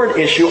Lord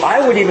issue.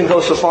 I would even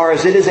go so far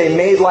as it is a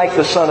made like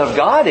the Son of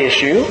God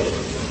issue.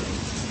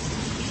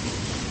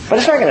 But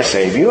it's not going to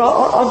save you.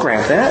 I'll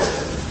grant that.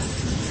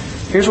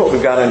 Here's what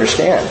we've got to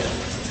understand.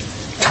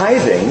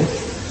 Tithing,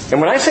 and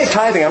when I say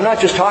tithing, I'm not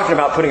just talking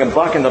about putting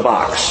 $1 in the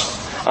box.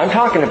 I'm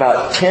talking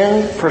about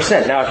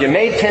 10%. Now, if you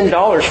made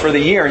 $10 for the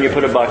year and you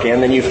put $1 in,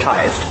 then you've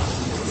tithed.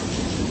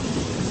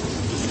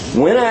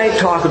 When I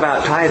talk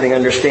about tithing,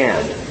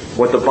 understand,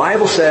 what the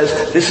Bible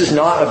says, this is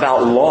not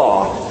about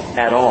law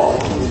at all.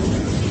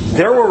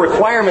 There were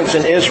requirements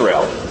in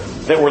Israel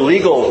that were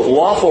legal,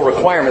 lawful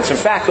requirements. In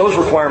fact, those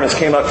requirements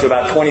came up to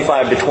about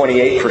 25 to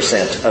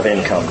 28% of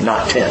income,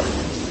 not 10.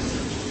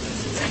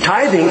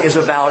 Tithing is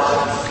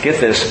about, get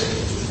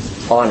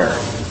this, honor.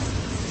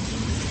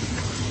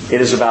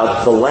 It is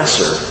about the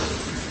lesser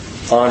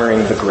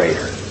honoring the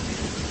greater.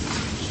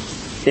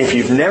 If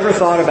you've never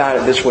thought about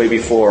it this way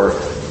before,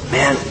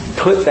 man,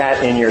 put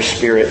that in your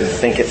spirit and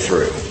think it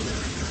through.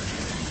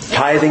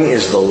 Tithing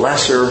is the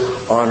lesser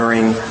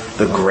honoring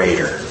the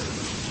greater.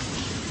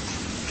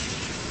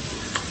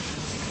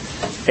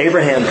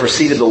 Abraham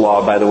preceded the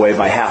law, by the way,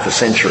 by half a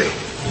century.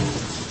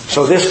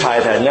 So this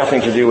tithe had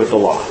nothing to do with the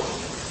law.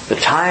 The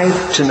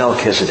tithe to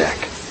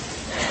Melchizedek.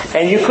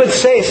 And you could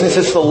say, since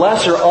it's the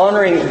lesser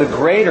honoring the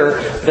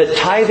greater, that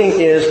tithing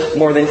is,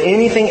 more than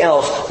anything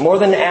else, more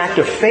than an act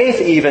of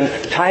faith even,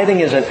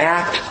 tithing is an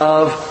act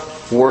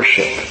of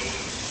worship.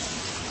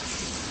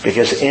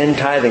 Because in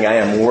tithing I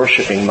am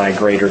worshiping my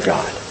greater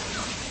God.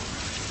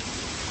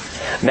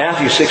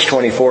 Matthew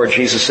 6:24,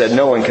 Jesus said,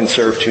 no one can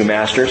serve two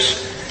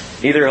masters.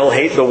 Either he'll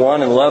hate the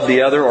one and love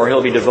the other, or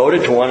he'll be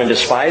devoted to one and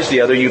despise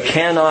the other. You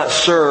cannot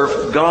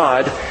serve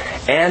God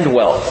and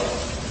wealth.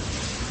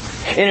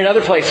 In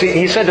another place,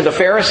 he said to the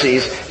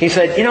Pharisees, he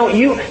said,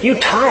 you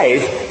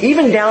tithe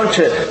even down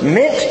to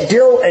mint,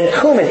 dill, and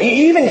cumin.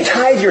 You even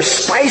tithe your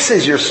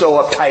spices, you're so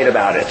uptight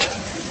about it.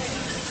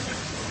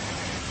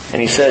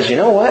 And he says, you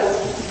know what?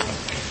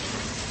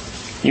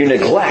 You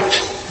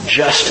neglect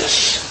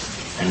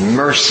justice and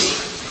mercy.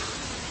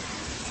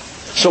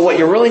 So what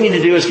you really need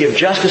to do is give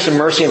justice and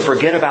mercy and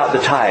forget about the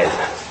tithe.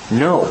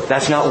 No,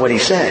 that's not what he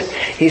said.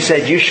 He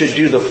said you should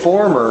do the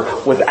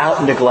former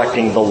without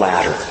neglecting the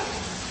latter.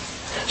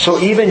 So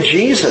even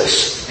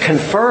Jesus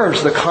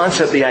confirms the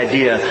concept, the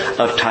idea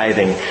of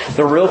tithing.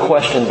 The real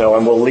question, though,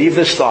 and we'll leave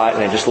this thought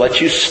and I just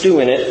let you stew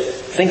in it,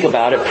 think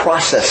about it,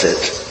 process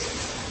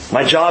it.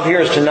 My job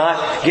here is to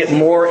not get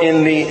more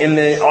in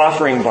the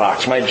offering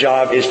box. My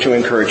job is to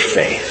encourage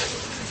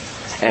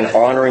faith. and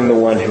honoring the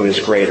one who is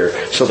greater.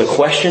 So the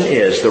question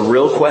is, the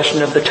real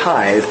question of the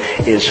tithe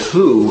is,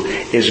 who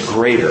is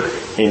greater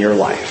in your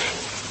life?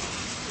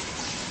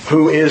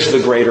 Who is the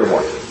greater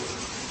one?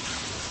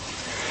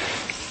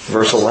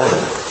 Verse 11.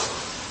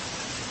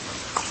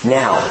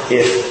 Now,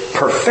 if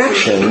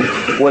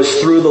perfection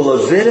was through the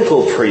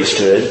Levitical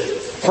priesthood,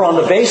 for on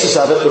the basis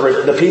of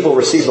it, the people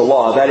received the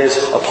law, that is,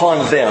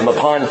 upon them,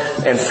 upon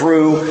and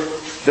through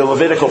the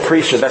Levitical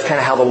priesthood, that's kind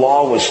of how the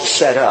law was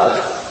set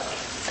up.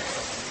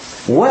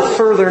 What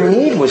further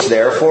need was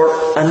there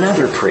for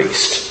another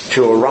priest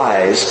to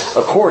arise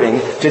according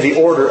to the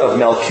order of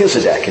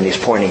Melchizedek? And he's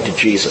pointing to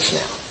Jesus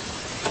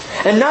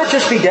now. And not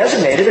just be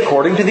designated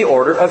according to the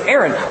order of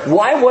Aaron.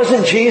 Why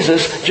wasn't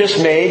Jesus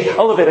just made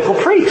a Levitical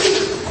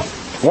priest?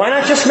 Why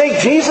not just make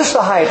Jesus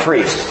the high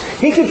priest?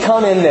 He could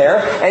come in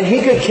there and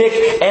he could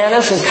kick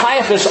Annas and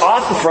Caiaphas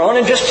off the throne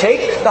and just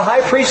take the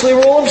high priestly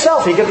rule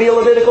himself. He could be a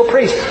Levitical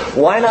priest.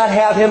 Why not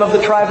have him of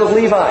the tribe of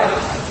Levi?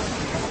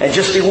 And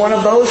just be one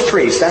of those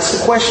priests? That's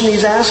the question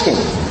he's asking.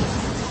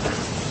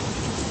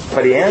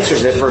 But he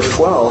answers it, verse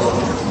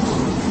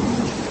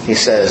 12. He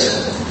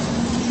says,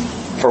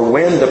 for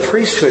when the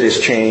priesthood is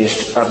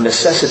changed, of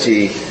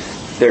necessity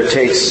there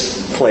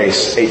takes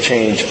place a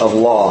change of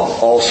law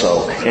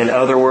also. In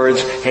other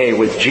words, hey,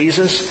 with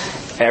Jesus,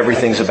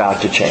 everything's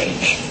about to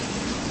change.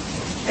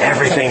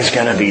 Everything's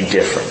going to be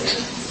different.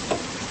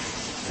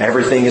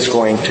 Everything is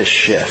going to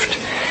shift.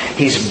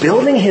 He's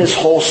building his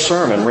whole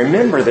sermon,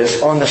 remember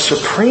this, on the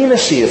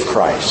supremacy of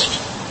Christ.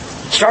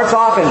 Starts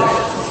off in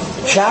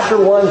chapter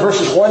 1,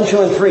 verses 1,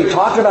 2, and 3,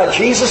 talking about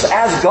Jesus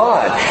as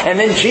God. And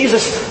then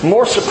Jesus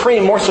more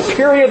supreme, more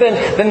superior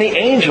than the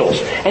angels.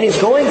 And he's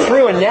going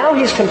through, and now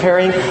he's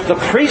comparing the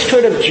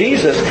priesthood of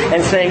Jesus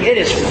and saying it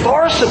is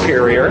far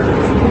superior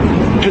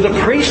to the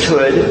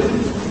priesthood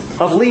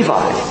of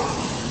Levi.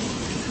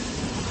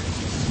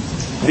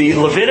 The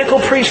Levitical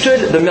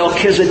priesthood, the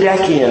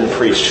Melchizedekian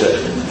priesthood.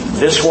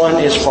 This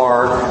one is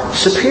far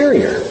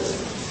superior.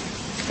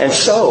 And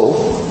so,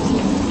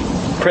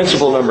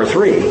 principle number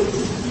 3,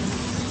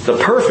 the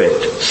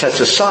perfect sets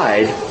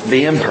aside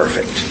the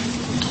imperfect.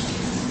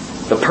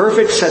 The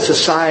perfect sets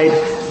aside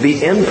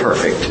the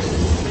imperfect.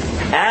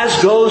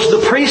 As goes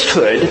the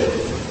priesthood,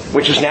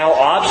 which is now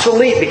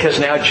obsolete because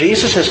now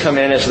Jesus has come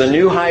in as the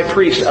new high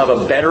priest of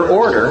a better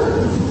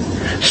order,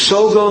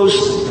 so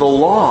goes the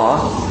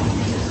law,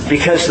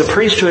 because the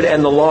priesthood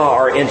and the law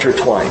are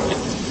intertwined.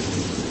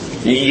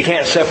 You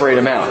can't separate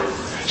them out.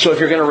 So if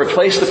you're going to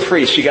replace the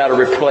priest, you got to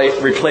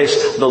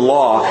replace the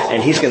law,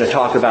 and he's going to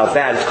talk about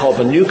that. It's called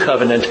the New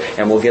Covenant,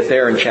 and we'll get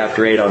there in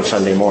chapter 8 on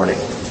Sunday morning.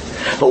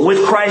 But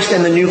with Christ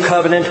and the New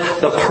Covenant,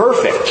 the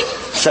perfect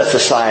sets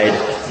aside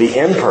the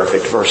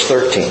imperfect. Verse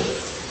 13.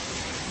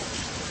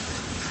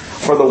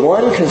 For the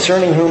one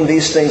concerning whom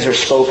these things are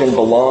spoken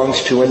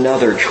belongs to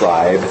another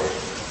tribe,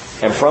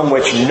 and from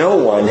which no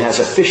one has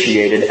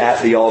officiated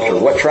at the altar.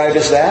 What tribe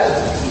is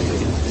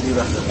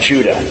that?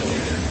 Judah.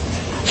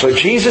 So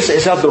Jesus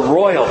is of the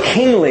royal,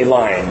 kingly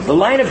line, the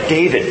line of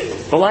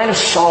David, the line of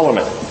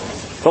Solomon,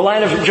 the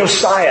line of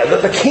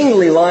Josiah, the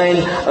kingly line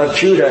of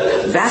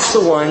Judah. That's the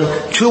one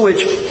to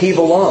which he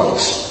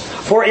belongs.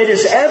 For it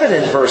is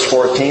evident, verse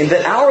 14,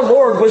 that our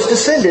Lord was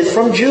descended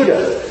from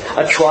Judah,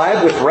 a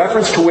tribe with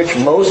reference to which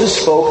Moses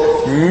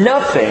spoke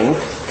nothing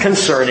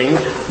concerning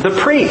the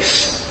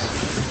priests.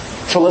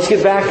 So let's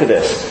get back to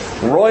this.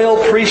 Royal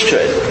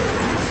priesthood.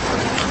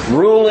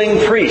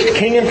 Ruling priest,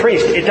 king and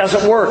priest. It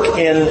doesn't work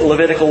in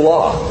Levitical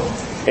law.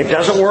 It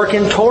doesn't work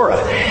in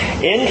Torah.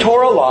 In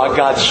Torah law,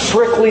 God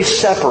strictly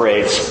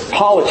separates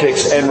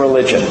politics and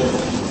religion.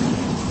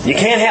 You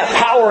can't have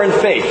power and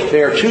faith.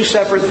 They are two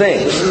separate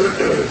things.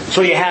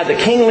 So you had the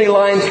kingly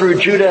line through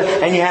Judah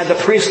and you had the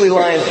priestly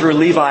line through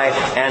Levi,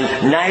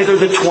 and neither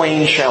the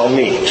twain shall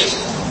meet.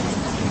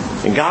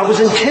 And God was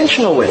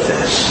intentional with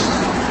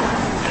this.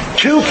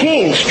 Two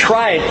kings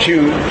tried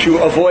to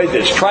avoid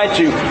this, tried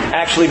to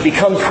actually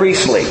become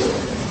priestly.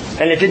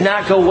 And it did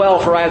not go well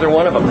for either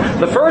one of them.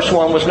 The first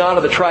one was not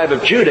of the tribe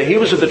of Judah. He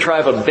was of the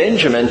tribe of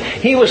Benjamin.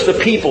 He was the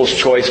people's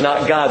choice,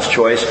 not God's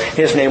choice.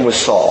 His name was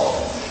Saul.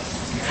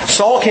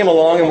 Saul came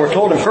along, and we're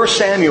told in 1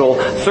 Samuel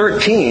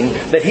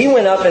 13 that he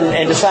went up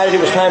and decided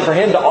it was time for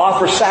him to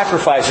offer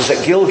sacrifices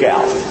at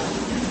Gilgal.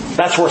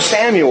 That's where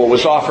Samuel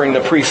was offering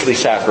the priestly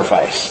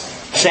sacrifice.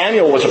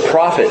 Samuel was a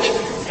prophet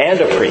and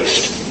a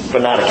priest,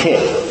 but not a king.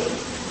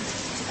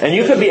 And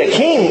you could be a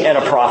king and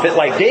a prophet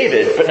like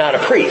David, but not a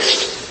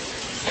priest.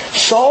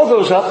 Saul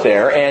goes up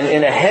there, and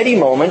in a heady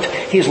moment,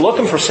 he's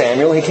looking for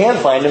Samuel. He can't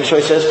find him, so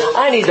he says,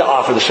 I need to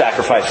offer the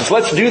sacrifices.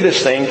 Let's do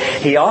this thing.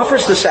 He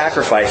offers the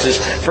sacrifices.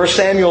 1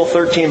 Samuel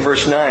 13,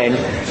 verse 9,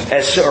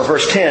 or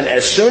verse 10,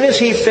 as soon as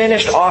he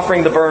finished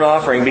offering the burnt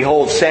offering,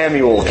 behold,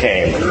 Samuel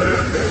came.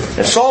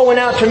 And Saul went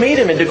out to meet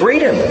him and to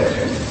greet him.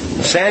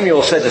 And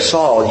Samuel said to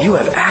Saul, you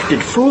have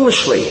acted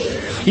foolishly.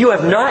 You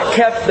have not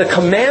kept the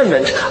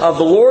commandment of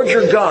the Lord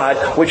your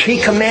God, which He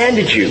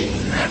commanded you.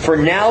 For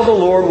now the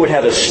Lord would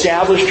have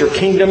established your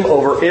kingdom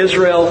over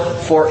Israel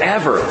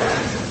forever.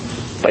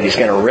 But He's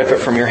going to rip it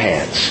from your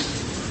hands.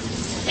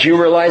 Do you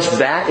realize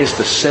that is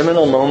the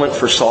seminal moment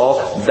for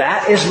Saul?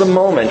 That is the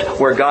moment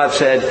where God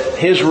said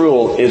his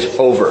rule is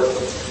over.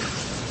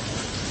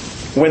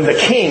 When the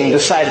king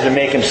decided to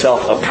make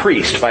himself a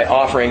priest by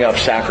offering up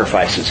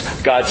sacrifices,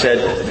 God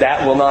said,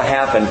 that will not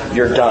happen,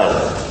 you're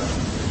done.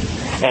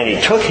 And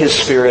He took His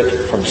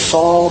Spirit from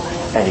Saul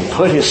and He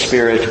put His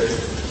Spirit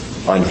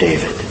on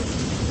David.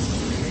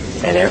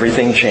 And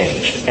everything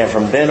changed. And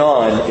from then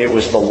on, it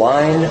was the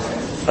line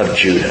of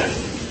Judah.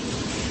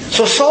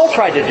 So Saul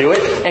tried to do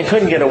it and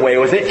couldn't get away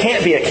with it.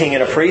 Can't be a king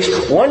and a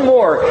priest. One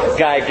more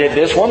guy did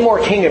this. One more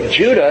king of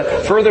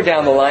Judah further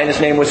down the line. His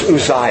name was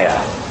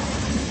Uzziah.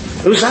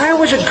 Uzziah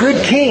was a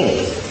good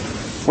king.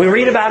 We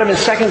read about him in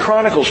 2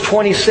 Chronicles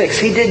 26.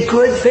 He did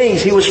good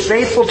things. He was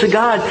faithful to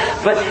God.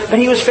 But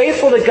he was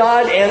faithful to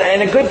God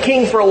and a good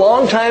king for a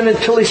long time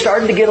until he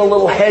started to get a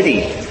little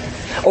heady.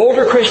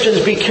 Older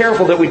Christians, be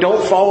careful that we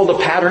don't follow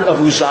the pattern of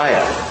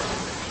Uzziah.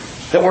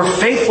 That we're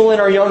faithful in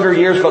our younger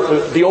years,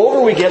 but the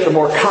older we get, the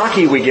more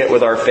cocky we get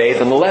with our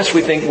faith, and the less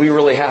we think we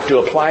really have to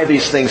apply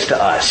these things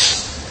to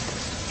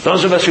us.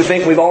 Those of us who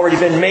think we've already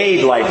been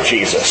made like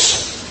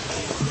Jesus.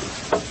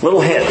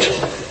 Little hint.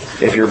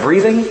 If you're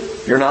breathing,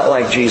 you're not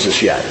like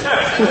Jesus yet.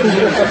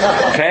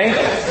 Okay?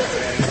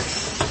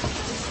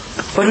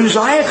 But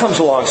Uzziah comes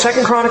along.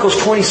 2 Chronicles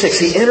 26.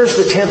 He enters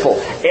the temple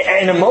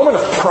in a moment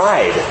of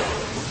pride.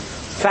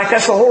 In fact,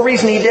 that's the whole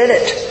reason he did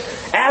it.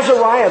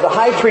 Azariah, the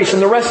high priest,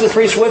 and the rest of the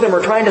priests with him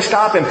are trying to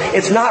stop him.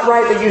 It's not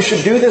right that you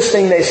should do this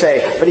thing, they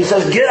say. But he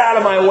says, get out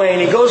of my way.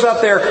 And he goes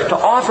up there to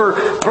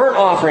offer burnt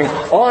offering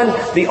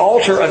on the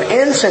altar of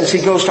incense he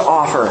goes to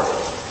offer.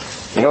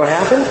 You know what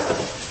happened?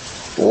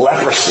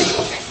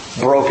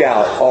 Leprosy broke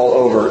out all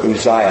over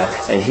Uzziah.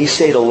 And he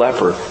stayed a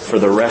leper for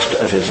the rest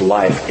of his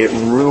life. It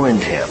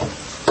ruined him.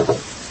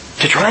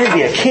 To try and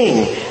be a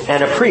king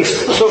and a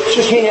priest. So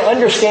can you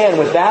understand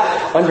with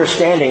that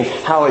understanding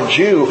how a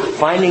Jew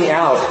finding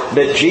out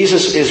that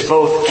Jesus is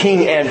both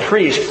king and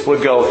priest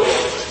would go,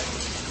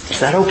 is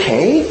that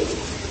okay?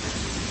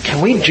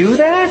 Can we do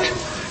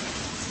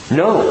that?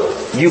 No,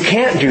 you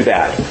can't do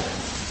that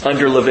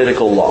under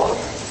Levitical law.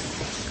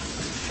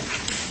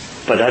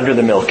 But under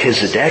the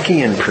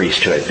Melchizedekian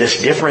priesthood,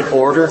 this different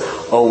order,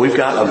 we've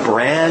got a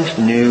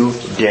brand new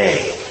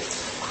day.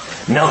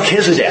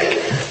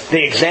 Melchizedek,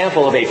 the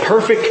example of a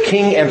perfect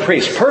king and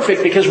priest.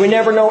 Perfect because we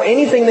never know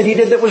anything that he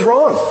did that was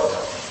wrong.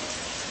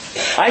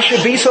 I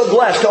should be so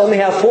blessed to only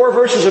have 4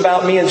 verses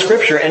about me in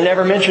Scripture and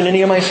never mention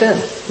any of my sin.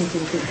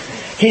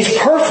 He's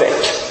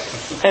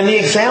perfect. And the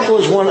example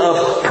is one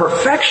of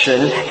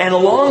perfection. And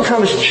along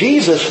comes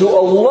Jesus, who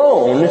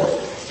alone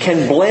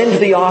can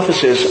blend the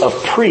offices of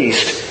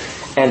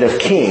priest and of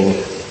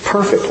king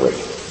perfectly.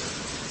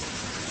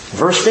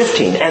 Verse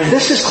 15, and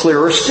this is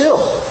clearer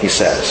still, he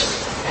says.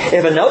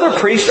 If another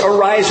priest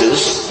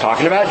arises,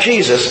 talking about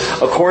Jesus,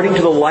 according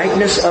to the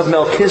likeness of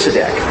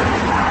Melchizedek,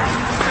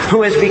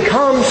 who has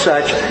become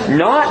such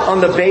not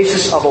on the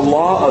basis of a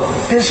law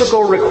of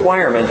physical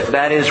requirement,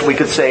 that is, we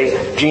could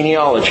say,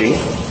 genealogy,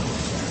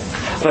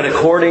 but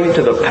according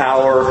to the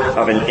power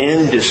of an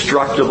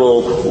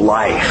indestructible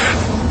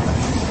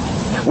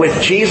life.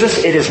 With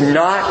Jesus, it is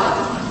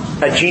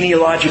not a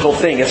genealogical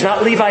thing. It's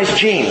not Levi's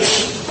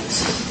genes.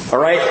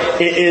 Alright?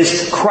 It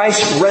is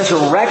Christ's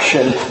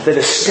resurrection that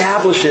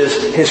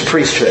establishes His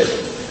priesthood.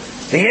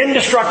 The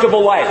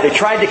indestructible life. They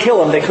tried to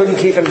kill Him. They couldn't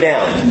keep Him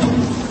down.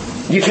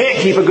 You can't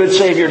keep a good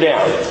Savior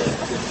down.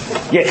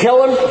 You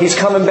kill Him, He's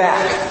coming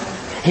back.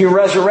 He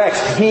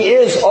resurrects. He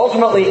is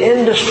ultimately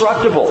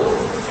indestructible.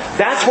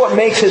 That's what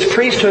makes His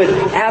priesthood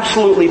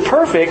absolutely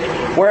perfect,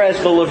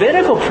 whereas the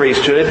Levitical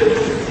priesthood,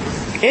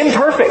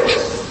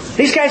 imperfect.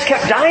 These guys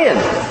kept dying.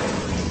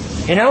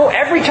 You know,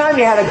 every time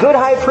you had a good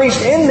high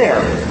priest in there,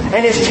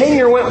 and his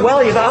tenure went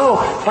well, you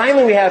thought,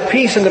 finally we have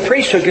peace in the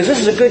priesthood, because this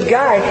is a good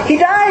guy. He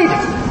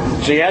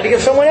died! So you had to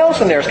get someone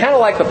else in there. It's kind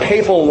of like the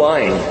papal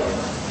line,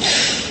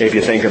 if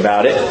you think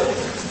about it.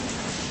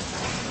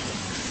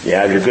 You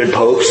have your good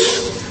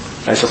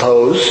popes, I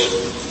suppose.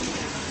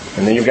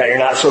 And then you've got your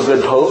not so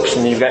good popes,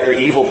 and then you've got your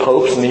evil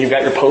popes, and then you've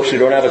got your popes who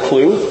don't have a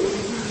clue.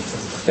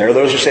 There are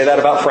those who say that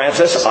about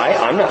Francis.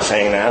 I'm not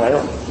saying that. I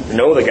don't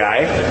know the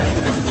guy.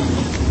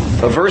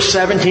 But verse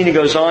 17, he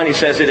goes on, he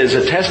says, it is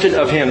attested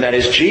of Him, that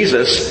is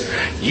Jesus,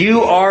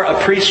 you are a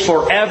priest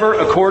forever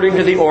according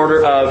to the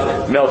order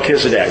of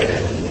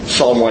Melchizedek.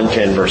 Psalm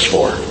 110, verse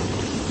 4.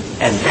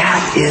 And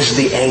that is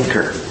the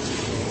anchor.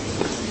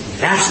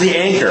 That's the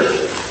anchor.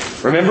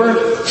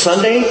 Remember,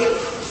 Sunday,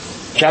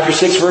 chapter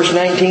 6, verse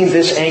 19,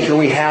 this anchor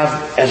we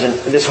have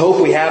this hope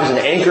we have as an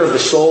anchor of the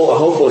soul, a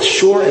hope both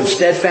sure and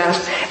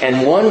steadfast,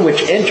 and one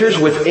which enters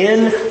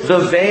within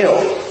the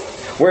veil,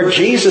 where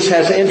Jesus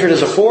has entered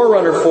as a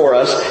forerunner for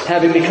us,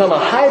 having become a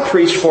high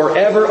priest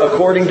forever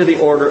according to the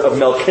order of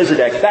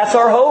Melchizedek. That's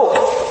our hope.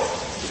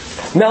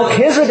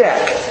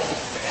 Melchizedek.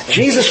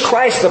 Jesus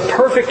Christ, the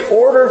perfect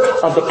order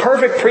of the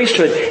perfect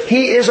priesthood.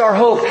 He is our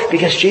hope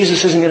because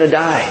Jesus isn't going to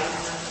die.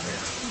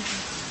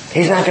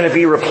 He's not going to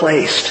be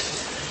replaced.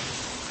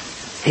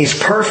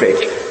 He's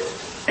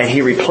perfect, and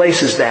He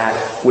replaces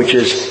that which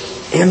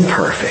is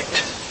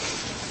imperfect.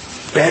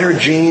 better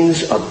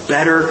genes, a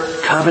better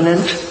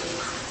covenant.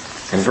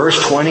 In verse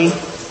 20,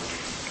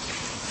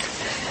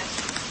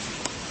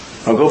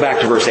 I'll go back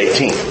to verse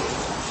 18.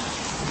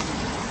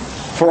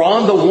 For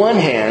on the one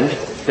hand,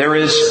 there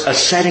is a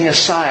setting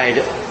aside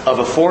of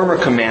a former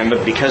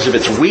commandment because of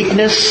its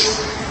weakness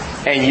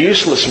and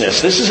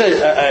uselessness. This is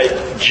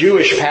a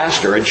Jewish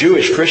pastor, a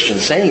Jewish Christian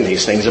saying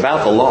these things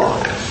about the law.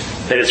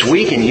 That it's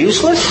weak and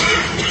useless?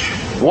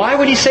 Why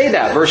would he say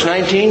that? Verse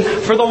 19,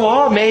 for the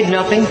law made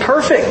nothing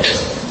perfect.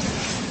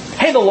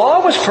 Hey, the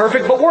law was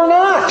perfect, but we're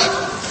not.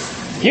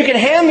 You can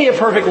hand me a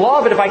perfect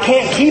law, but if I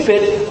can't keep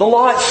it, the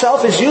law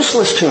itself is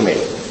useless to me.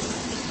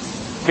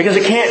 Because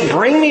it can't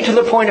bring me to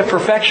the point of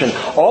perfection.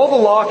 All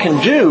the law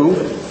can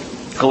do,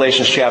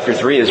 Galatians chapter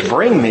 3, is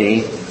bring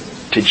me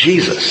to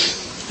Jesus,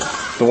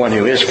 the one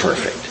who is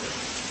perfect.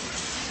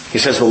 He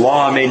says the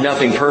law made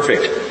nothing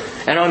perfect.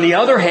 And on the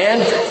other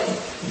hand,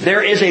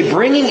 there is a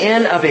bringing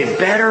in of a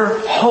better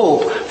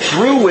hope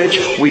through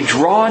which we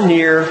draw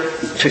near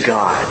to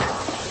God.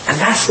 And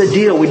that's the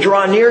deal. We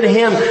draw near to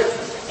Him,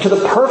 to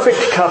the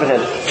perfect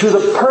covenant, to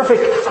the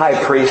perfect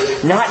high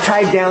priest, not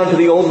tied down to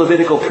the old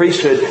Levitical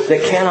priesthood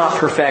that cannot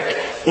perfect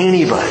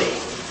anybody.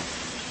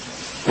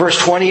 Verse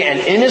 20, and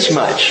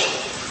inasmuch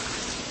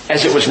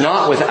as it was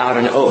not without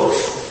an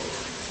oath,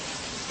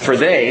 for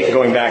they,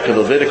 going back to the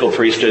Levitical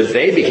priesthood,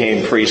 they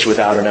became priests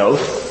without an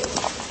oath.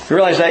 You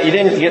realize that? You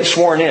didn't get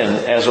sworn in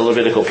as a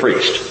Levitical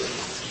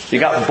priest. You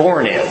got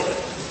born in.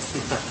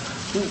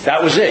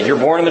 That was it. You're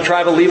born in the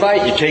tribe of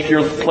Levi, you take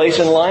your place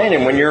in line,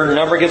 and when your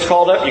number gets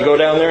called up, you go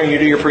down there and you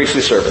do your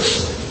priestly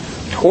service.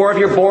 Or if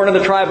you're born in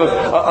the tribe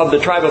of the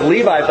tribe of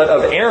Levi, but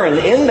of Aaron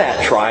in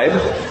that tribe,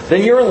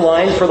 then you're in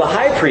line for the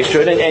high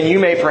priesthood, and you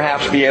may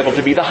perhaps be able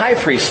to be the high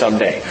priest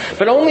someday.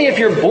 But only if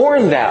you're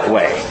born that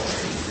way.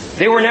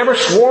 They were never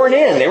sworn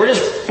in. They were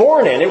just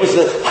born in. It was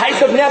the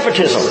height of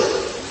nepotism.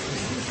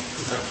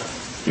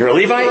 You're a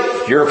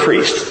Levite, you're a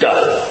priest.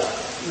 Duh.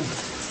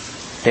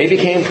 They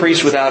became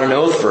priests without an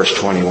oath, verse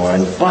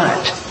 21.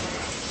 But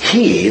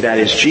He, that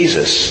is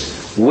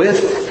Jesus,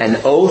 with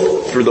an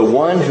oath through the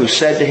one who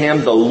said to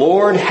Him, the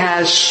Lord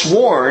has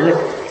sworn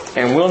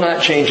and will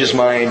not change His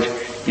mind.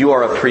 You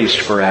are a priest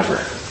forever.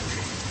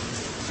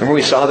 Remember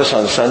we saw this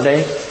on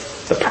Sunday?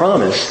 The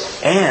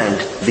promise and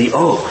the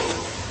oath.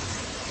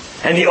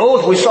 And the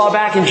oath we saw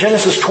back in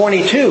Genesis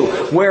 22,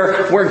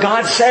 where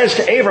God says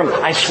to Abram,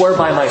 I swear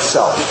by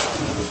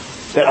myself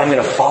that I'm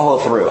going to follow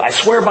through. I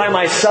swear by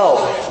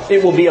myself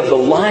it will be of the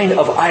line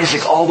of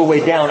Isaac all the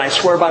way down. I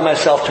swear by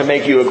myself to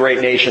make you a great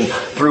nation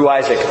through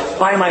Isaac.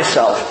 By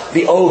myself.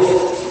 The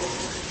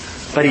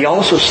oath. But He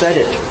also said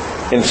it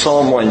in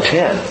Psalm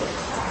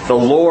 110. The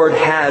Lord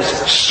has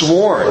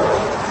sworn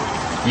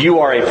you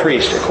are a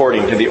priest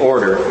according to the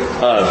order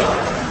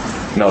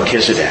of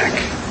Melchizedek.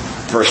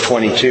 Verse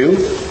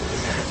 22.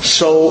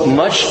 So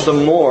much the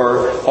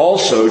more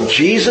also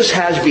Jesus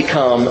has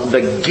become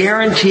the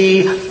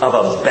guarantee of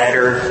a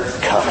better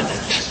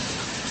covenant.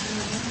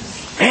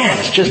 Man,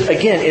 it's just,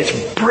 again, it's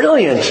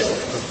brilliant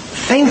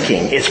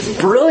thinking. It's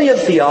brilliant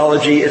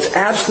theology. It's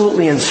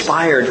absolutely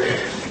inspired.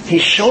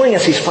 He's showing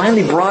us, He's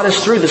finally brought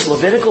us through this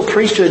Levitical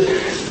priesthood.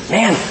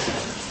 Man,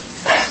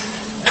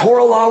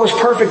 Torah law was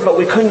perfect, but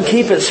we couldn't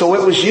keep it, so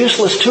it was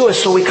useless to us.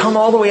 So we come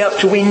all the way up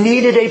to we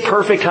needed a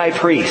perfect high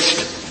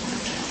priest.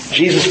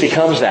 Jesus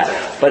becomes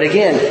that. But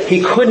again,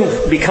 He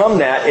couldn't become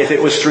that if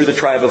it was through the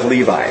tribe of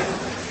Levi.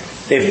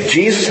 If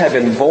Jesus had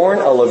been born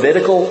a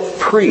Levitical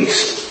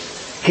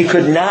priest, He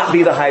could not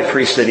be the high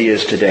priest that He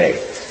is today.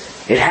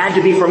 It had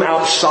to be from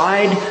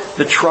outside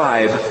the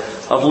tribe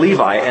of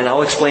Levi, and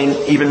I'll explain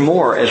even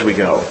more as we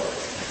go.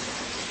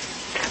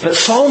 But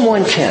Psalm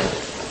 110,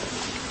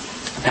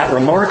 that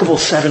remarkable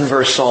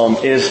 7-verse psalm,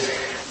 is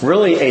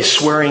really a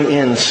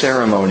swearing-in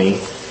ceremony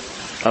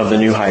of the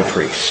new high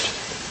priest.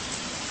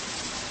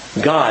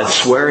 God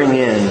swearing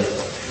in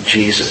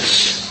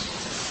Jesus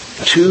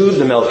to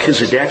the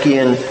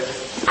Melchizedekian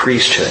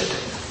priesthood.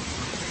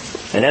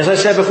 And as I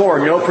said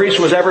before, no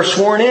priest was ever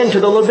sworn in to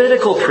the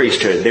Levitical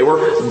priesthood. They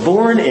were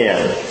born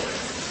in.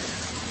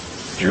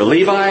 You're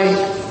Levi,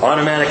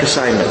 automatic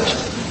assignment.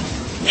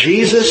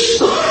 Jesus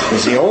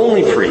is the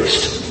only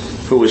priest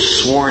who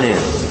was sworn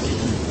in.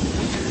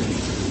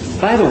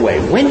 By the way,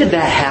 when did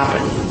that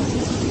happen?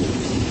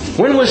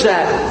 When was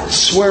that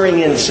swearing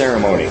in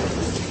ceremony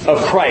of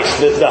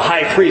Christ, the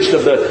high priest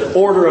of the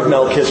order of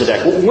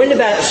Melchizedek? When did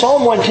that?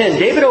 Psalm 110,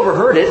 David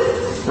overheard it,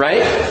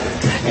 right?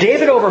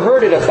 David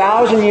overheard it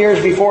 1,000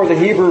 years before the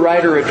Hebrew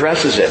writer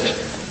addresses it.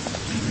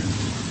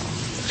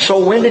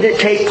 So when did it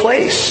take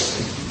place?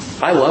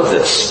 I love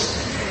this.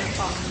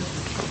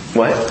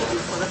 What?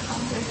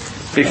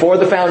 Before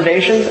the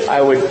foundation?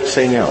 I would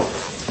say no.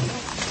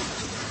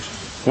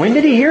 When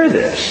did he hear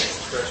this?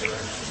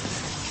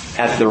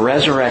 At the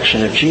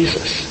resurrection of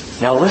Jesus.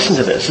 Now listen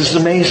to this. This is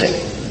amazing.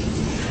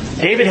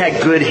 David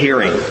had good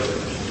hearing.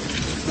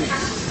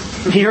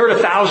 He heard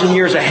 1,000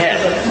 years ahead.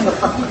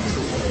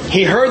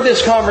 He heard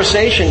this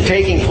conversation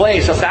taking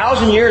place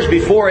 1,000 years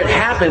before it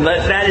happened.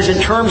 That is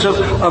in terms of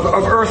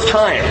earth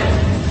time.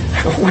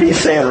 What are you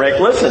saying, Rick?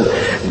 Listen,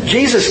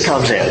 Jesus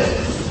comes in.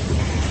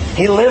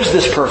 He lives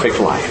this perfect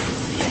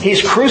life.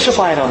 He's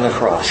crucified on the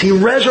cross. He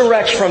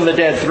resurrects from the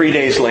dead 3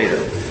 days later.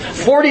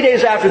 40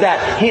 days after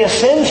that, He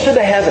ascends to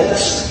the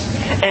heavens.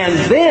 And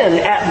then,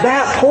 at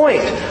that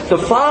point, the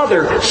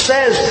Father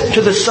says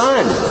to the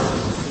Son,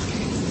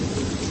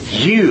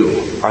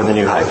 you are the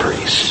new high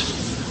priest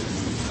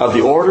of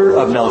the order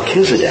of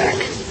Melchizedek.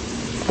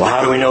 Well,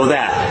 how do we know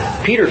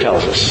that? Peter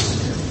tells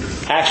us.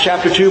 Acts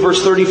chapter 2,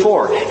 verse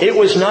 34. It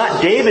was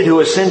not David who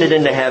ascended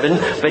into heaven,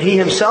 but he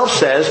himself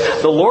says,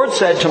 the Lord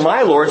said to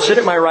my Lord, sit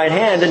at my right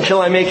hand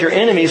until I make your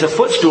enemies a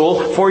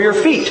footstool for your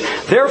feet.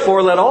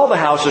 Therefore, let all the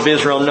house of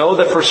Israel know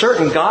that for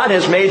certain God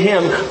has made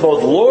Him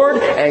both Lord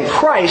and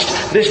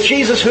Christ, this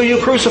Jesus who you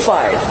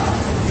crucified.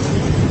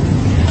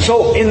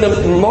 So, in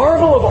the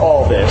marvel of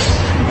all this,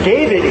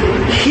 David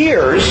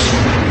hears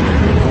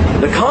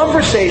the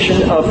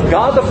conversation of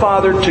God the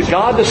Father to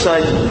God the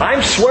Son.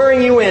 I'm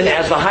swearing you in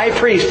as the high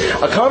priest.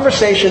 A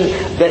conversation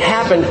that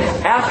happened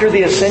after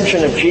the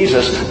ascension of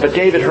Jesus, but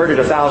David heard it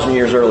 1,000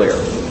 years earlier.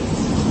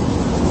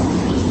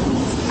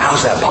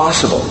 How's that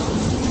possible?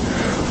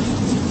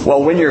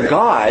 Well, when you're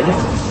God,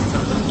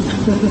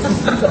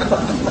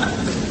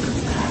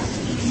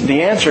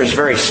 the answer is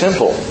very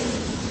simple.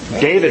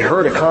 David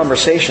heard a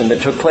conversation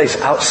that took place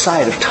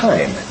outside of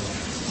time.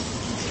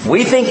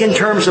 We think in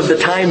terms of the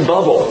time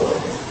bubble.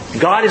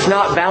 God is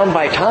not bound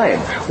by time.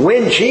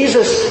 When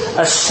Jesus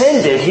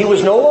ascended, He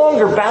was no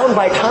longer bound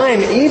by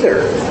time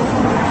either.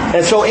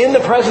 And so in the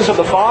presence of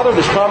the Father,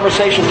 this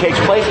conversation takes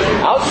place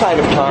outside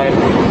of time,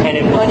 and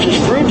it punches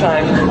through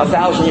time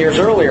 1,000 years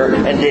earlier,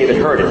 and David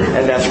heard it,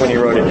 and that's when he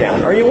wrote it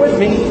down. Are you with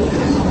me?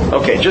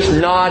 Okay, just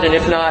nod, and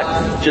if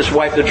not, just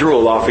wipe the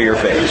drool off of your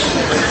face.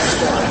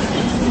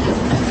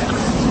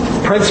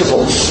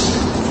 Principles.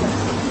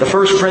 The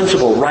first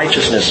principle,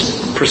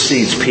 righteousness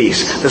precedes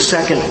peace. The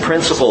second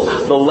principle,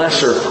 the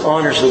lesser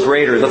honors the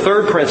greater. The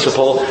third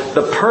principle,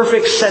 the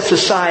perfect sets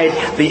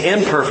aside the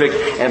imperfect.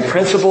 And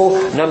principle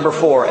number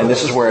 4, and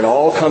this is where it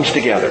all comes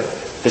together.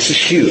 This is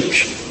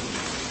huge.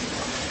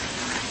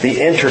 The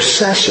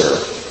intercessor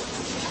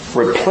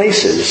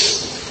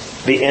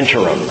replaces the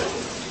interim.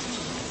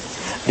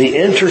 The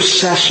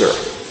intercessor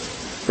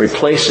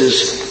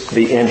replaces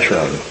the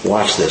interim.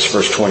 Watch this,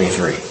 verse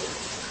 23.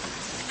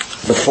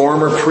 The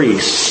former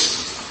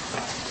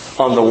priests,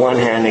 on the one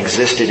hand,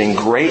 existed in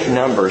great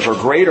numbers, or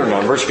greater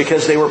numbers,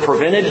 because they were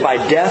prevented by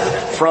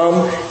death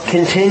from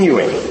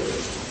continuing.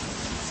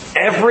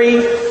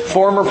 Every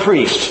former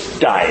priest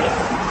died.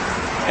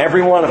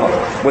 Every one of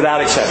them,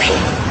 without exception.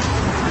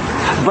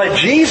 But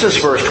Jesus,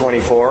 verse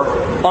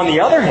 24, on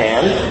the other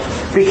hand,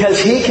 because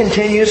He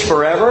continues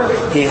forever,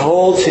 He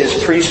holds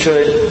His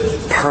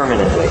priesthood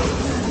permanently.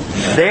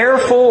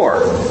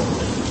 Therefore,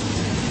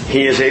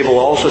 He is able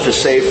also to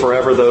save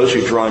forever those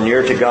who draw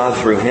near to God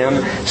through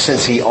Him,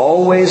 since He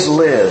always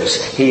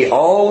lives. He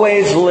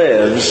always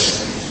lives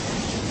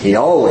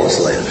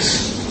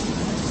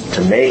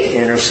to make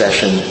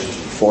intercession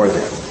for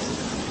them.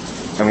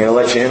 I'm going to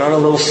let you in on a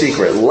little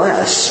secret.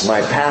 Les,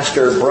 my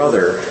pastor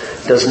brother,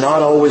 does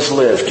not always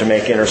live to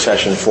make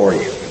intercession for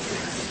you.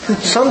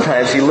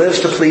 Sometimes he lives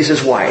to please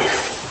his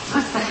wife.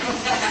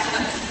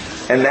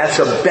 And that's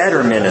a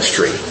better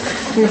ministry.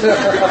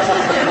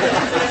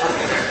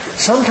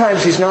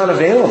 Sometimes he's not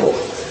available.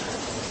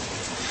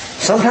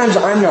 Sometimes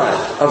I'm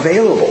not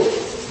available.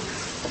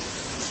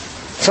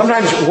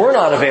 Sometimes we're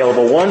not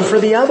available, one for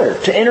the other,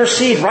 to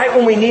intercede right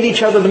when we need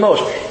each other the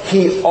most.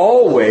 He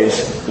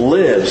always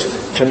lives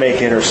to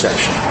make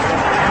intercession.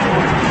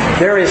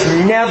 There is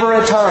never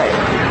a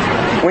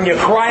time when you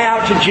cry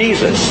out to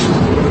Jesus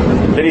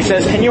that He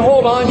says, "Can you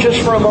hold on just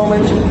for a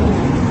moment?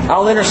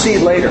 I'll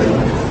intercede later."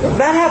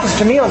 That happens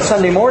to me on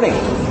Sunday morning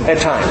at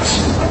times.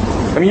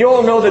 I mean, you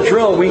all know the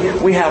drill.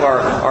 We have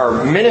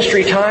our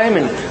ministry time,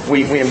 and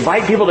we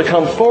invite people to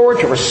come forward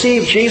to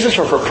receive Jesus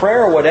or for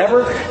prayer or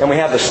whatever, and we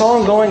have the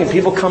song going, and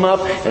people come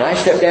up, and I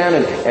step down,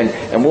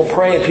 and we'll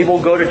pray, and people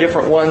go to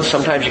different ones.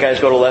 Sometimes you guys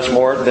go to less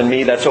more than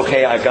me. That's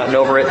okay. I've gotten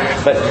over it.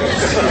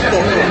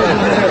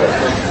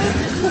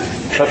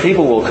 But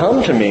people will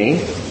come to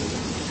me,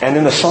 and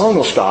then the song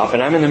will stop,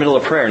 and I'm in the middle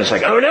of prayer, and it's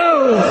like, oh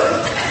no!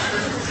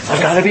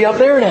 I've got to be up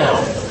there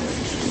now.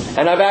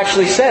 And I've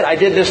actually said, I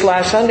did this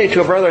last Sunday to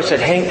a brother. I said,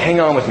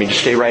 hang on with me. Just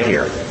stay right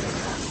here.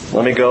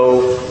 Let me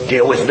go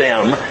deal with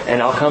them,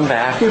 and I'll come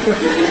back.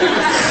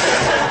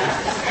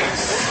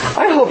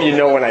 I hope you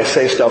know when I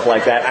say stuff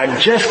like that, I'm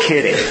just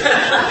kidding.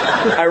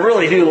 I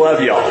really do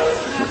love y'all.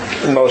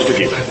 Most of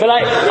you. But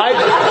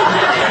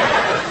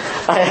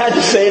I had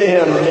to say to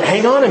him,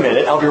 hang on a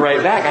minute, I'll be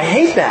right back. I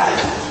hate that.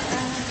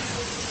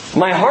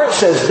 My heart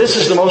says this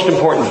is the most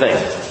important thing.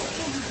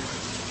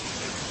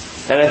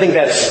 And I think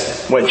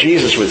that's what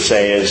Jesus would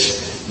say is,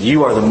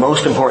 you are the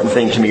most important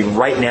thing to me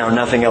right now.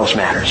 Nothing else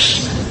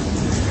matters.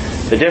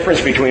 The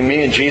difference between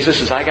me and Jesus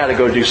is I got to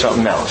go do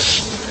something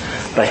else.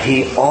 But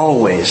He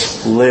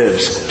always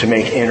lives to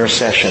make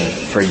intercession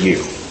for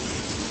you.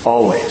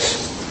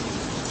 Always.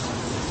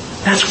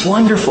 That's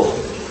wonderful.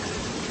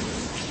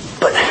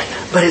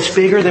 But it's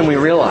bigger than we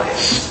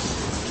realize.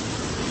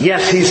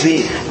 Yes, He's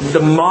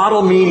the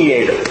model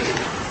mediator.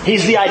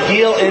 He's the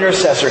ideal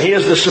intercessor. He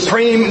is the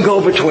supreme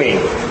go-between.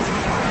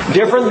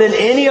 Different than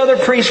any other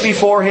priest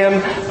before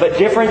him, but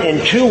different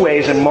in two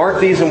ways. And mark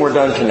these and we're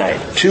done tonight.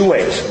 Two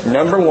ways.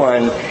 Number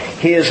one,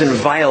 he is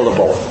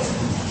inviolable.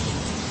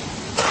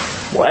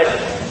 What?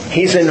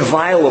 He's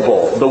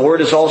inviolable. The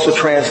word is also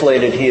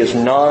translated, he is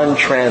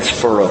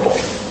non-transferable.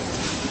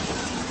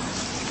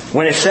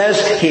 When it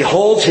says he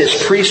holds his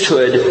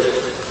priesthood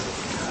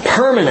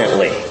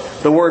permanently,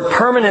 the word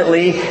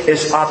permanently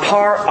is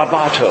apar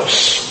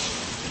abatos.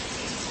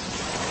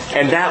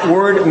 And that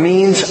word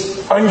means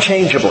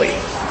unchangeably.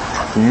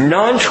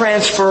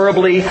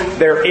 Non-transferably,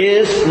 there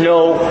is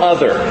no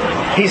other.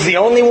 He's the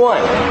only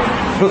one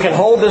who can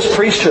hold this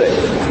priesthood.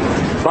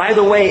 By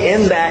the way,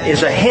 in that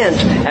is a hint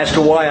as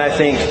to why I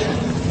think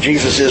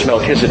Jesus is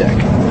Melchizedek.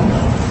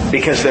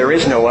 Because there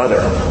is no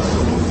other.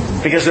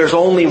 Because there's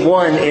only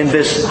one in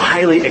this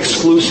highly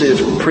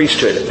exclusive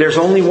priesthood. There's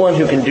only one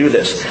who can do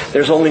this.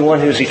 There's only one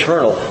who's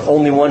eternal.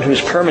 Only one who's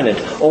permanent.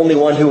 Only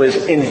one who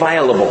is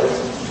inviolable.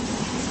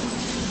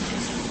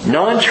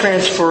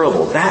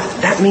 Non-transferable.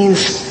 That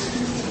means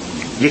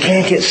you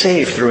can't get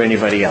saved through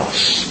anybody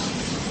else.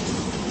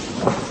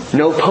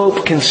 No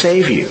pope can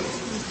save you.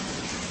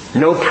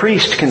 No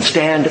priest can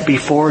stand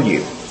before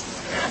you.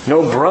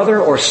 No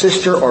brother or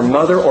sister or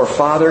mother or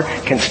father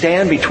can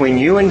stand between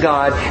you and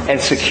God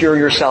and secure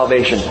your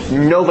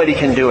salvation. Nobody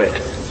can do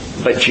it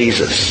but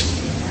Jesus.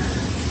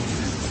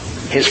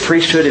 His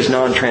priesthood is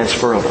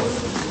non-transferable.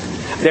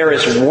 There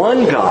is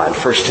one God,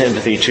 1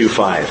 Timothy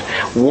 2:5.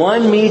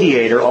 One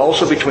mediator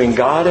also between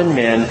God and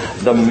men,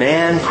 the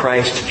man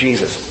Christ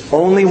Jesus.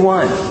 Only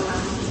one.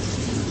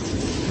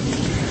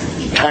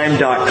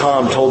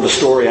 Time.com told the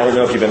story. I don't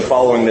know if you've been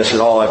following this at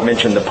all. I've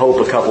mentioned the Pope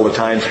a couple of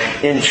times.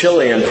 In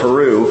Chile and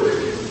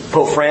Peru,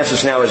 Pope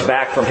Francis now is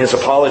back from his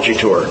apology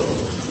tour.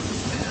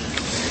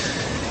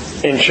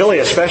 In Chile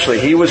especially,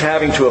 he was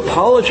having to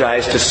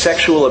apologize to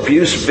sexual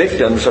abuse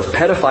victims of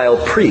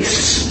pedophile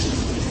priests.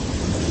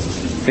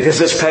 Because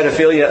this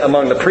pedophilia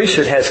among the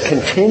priesthood has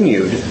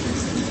continued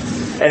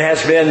and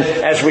has been,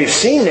 as we've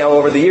seen now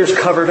over the years,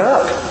 covered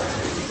up.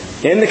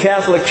 In the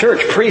Catholic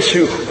Church, priests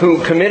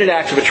who committed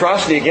acts of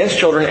atrocity against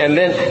children and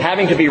then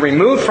having to be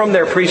removed from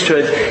their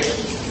priesthood,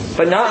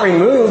 but not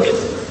removed,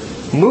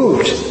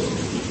 moved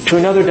to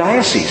another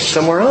diocese,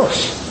 somewhere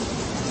else,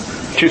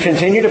 to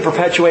continue to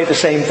perpetuate the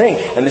same thing.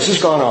 And this has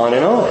gone on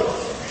and on.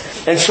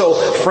 And so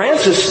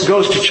Francis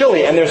goes to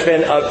Chile, and there's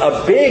been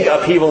a big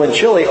upheaval in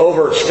Chile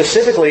over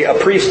specifically a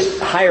priest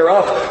higher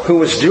up who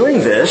was doing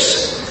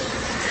this.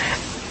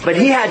 But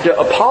he had to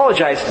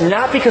apologize,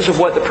 not because of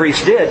what the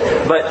priest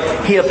did,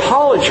 but he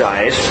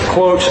apologized,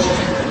 quote,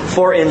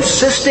 for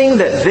insisting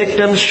that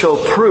victims show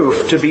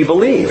proof to be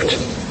believed.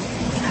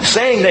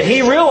 Saying that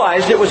he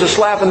realized it was a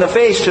slap in the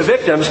face to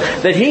victims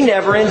that he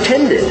never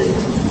intended.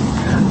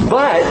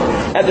 But,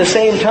 at the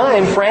same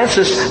time,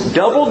 Francis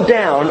doubled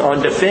down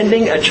on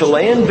defending a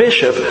Chilean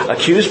bishop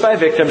accused by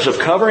victims of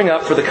covering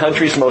up for the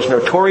country's most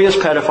notorious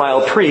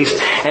pedophile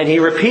priest, and he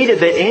repeated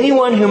that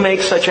anyone who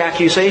makes such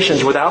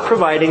accusations without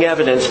providing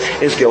evidence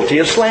is guilty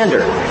of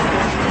slander.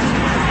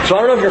 So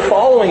I don't know if you're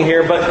following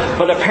here,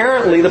 but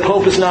apparently the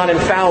Pope is not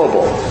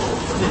infallible.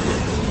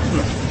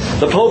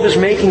 The Pope is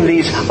making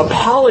these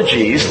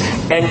apologies,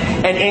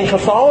 and in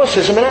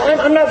Catholicism, and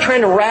I'm not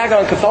trying to rag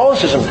on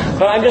Catholicism,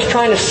 but I'm just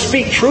trying to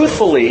speak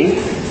truthfully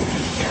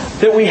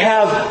that we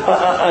have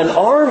an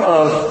arm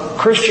of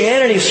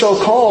Christianity,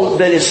 so-called,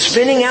 that is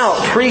spinning out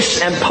priests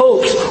and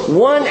popes,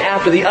 one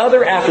after the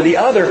other,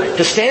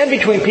 to stand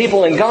between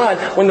people and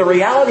God, when the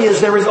reality is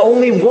there is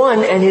only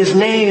one, and His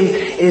name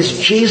is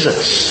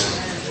Jesus.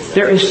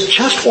 There is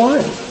just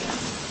one.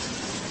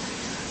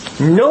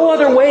 No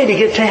other way to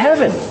get to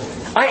heaven.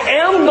 I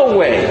am the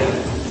way,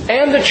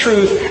 and the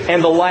truth,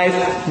 and the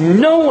life.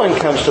 No one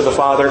comes to the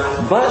Father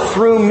but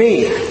through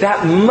me.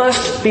 That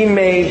must be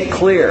made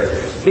clear.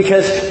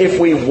 Because if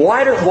we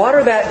water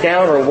that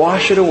down or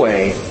wash it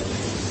away,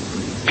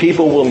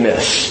 people will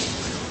miss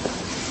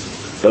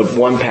the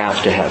one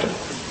path to heaven.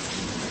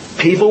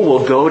 People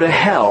will go to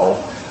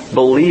hell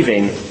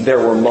believing there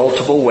were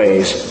multiple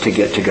ways to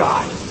get to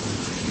God.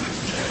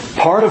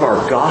 Part of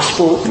our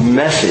gospel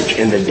message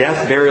in the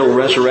death, burial,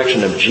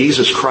 resurrection of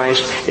Jesus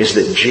Christ is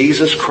that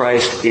Jesus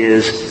Christ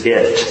is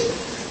it.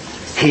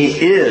 He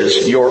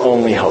is your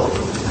only hope.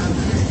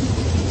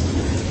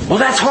 Well,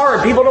 that's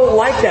hard. People don't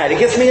like that. It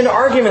gets me into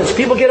arguments.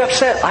 People get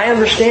upset. I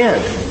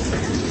understand.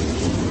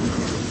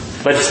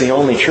 But it's the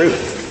only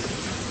truth.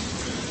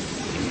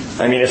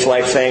 I mean, it's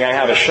like saying I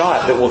have a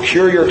shot that will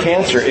cure your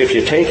cancer if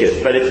you take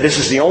it, but this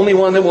is the only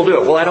one that will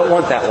do it. Well, I don't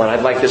want that one.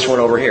 I'd like this one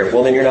over here.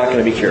 Well, then you're not going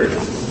to be cured.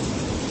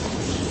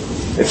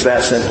 It's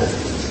that simple.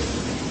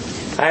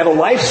 I have a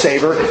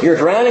lifesaver. You're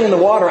drowning in the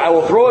water. I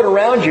will throw it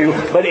around you,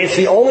 but it's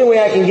the only way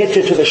I can get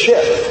you to the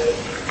ship.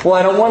 Well,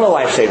 I don't want a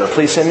lifesaver.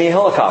 Please send me a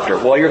helicopter.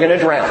 Well, you're going to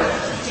drown.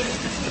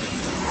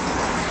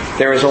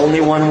 There is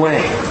only one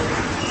way.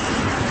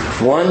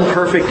 One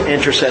perfect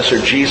intercessor,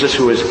 Jesus,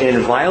 who is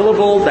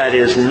inviolable, that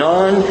is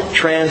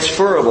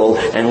non-transferable.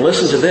 And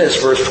listen to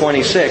this, verse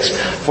 26.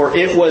 For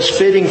it was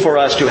fitting for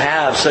us to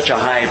have such a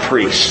high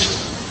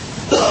priest.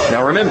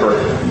 Now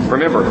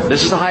remember,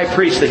 this is the high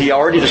priest that he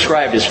already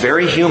described as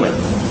very human,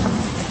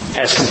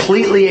 as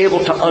completely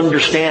able to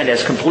understand,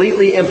 as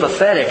completely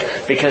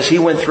empathetic, because he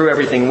went through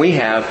everything we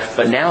have.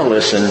 But now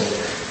listen,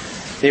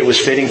 it was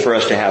fitting for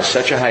us to have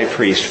such a high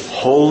priest,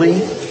 holy,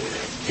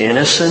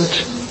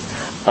 innocent,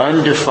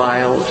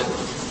 undefiled,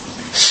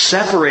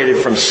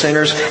 separated from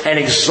sinners, and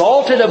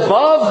exalted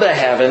above the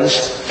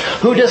heavens,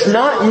 who does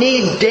not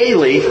need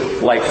daily,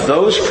 like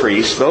those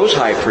priests, those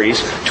high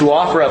priests, to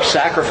offer up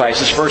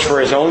sacrifices, first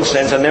for his own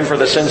sins and then for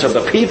the sins of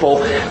the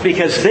people,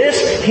 because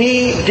this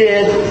he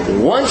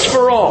did once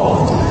for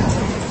all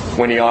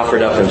when he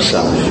offered up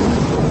himself.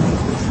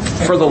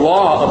 For the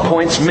law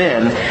appoints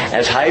men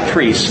as high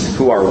priests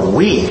who are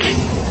weak.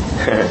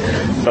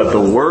 But the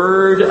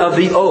word of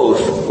the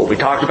oath, what we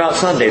talked about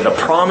Sunday, the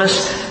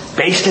promise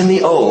based in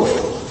the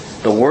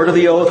oath, the word of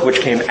the oath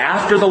which came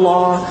after the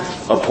law,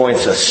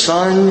 appoints a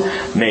son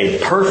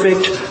made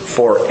perfect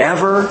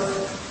forever.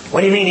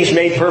 What do you mean he's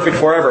made perfect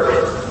forever?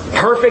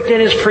 Perfect in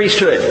his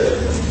priesthood.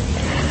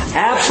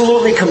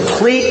 Absolutely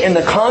complete in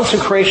the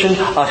consecration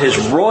of his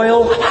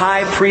royal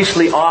high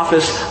priestly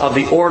office of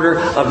the order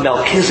of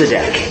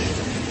Melchizedek.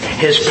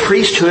 His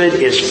priesthood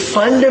is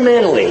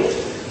fundamentally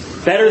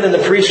better than the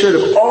priesthood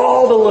of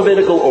all the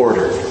Levitical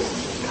order.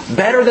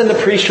 Better than the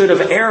priesthood of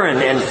Aaron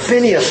and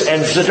Phinehas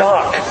and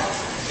Zadok.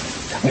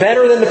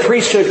 Better than the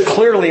priesthood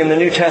clearly in the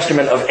New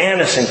Testament of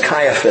Annas and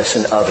Caiaphas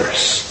and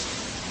others.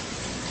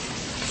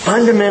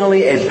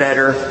 Fundamentally a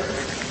better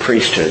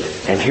priesthood.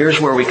 And here's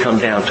where we come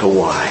down to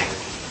why.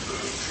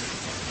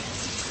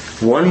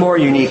 One more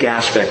unique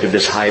aspect of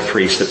this high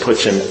priest that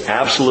puts him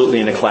absolutely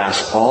in a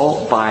class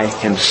all by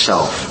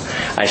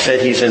himself. I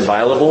said he's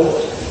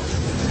inviolable.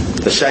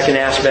 The second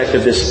aspect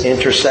of this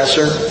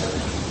intercessor,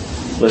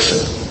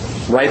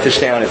 listen, write this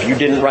down. If you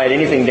didn't write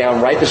anything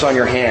down, write this on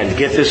your hand.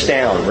 Get this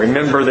down.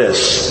 Remember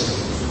this.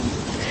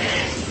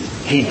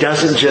 He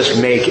doesn't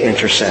just make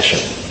intercession.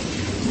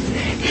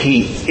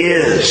 He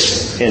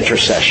is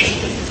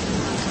intercession.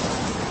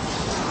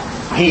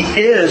 He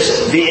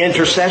is the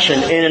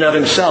intercession in and of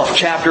himself.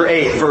 Chapter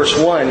 8, verse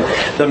 1,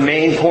 the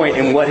main point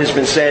in what has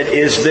been said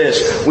is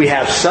this. We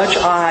have such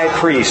a high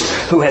priest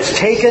who has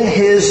taken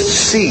his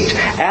seat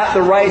at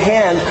the right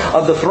hand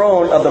of the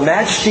throne of the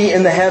majesty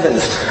in the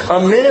heavens, a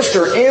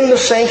minister in the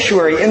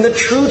sanctuary, in the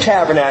true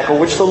tabernacle,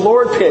 which the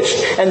Lord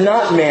pitched and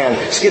not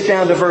man. Skip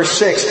down to verse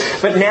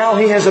 6. But now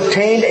he has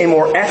obtained a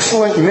more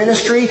excellent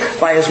ministry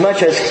by as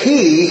much as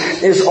he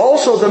is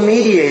also the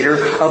mediator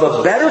of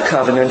a better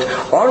covenant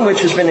on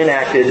which has been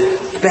enacted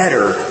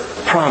better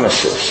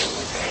promises.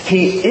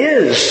 He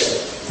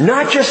is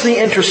not just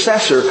the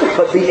intercessor,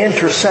 but the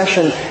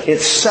intercession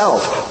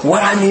itself.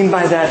 What I mean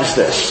by that is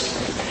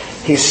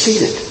this. He's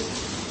seated.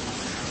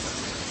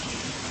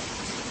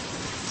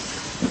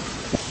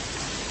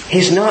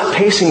 He's not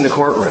pacing the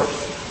courtroom.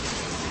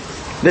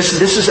 This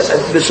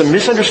is a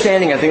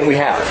misunderstanding I think we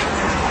have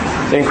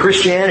in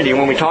Christianity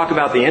when we talk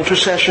about the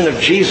intercession of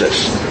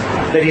Jesus,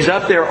 that He's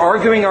up there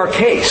arguing our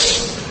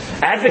case,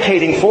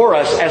 advocating for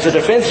us as a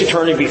defense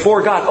attorney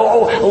before God.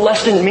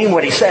 Les didn't mean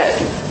what he said.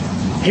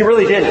 He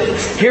really didn't.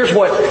 Here's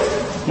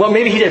well,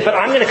 maybe he did, but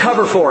I'm going to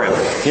cover for him.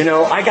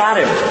 I got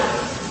him.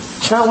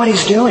 It's not what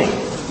he's doing.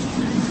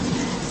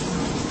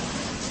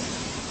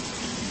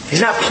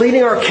 He's not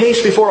pleading our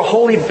case before a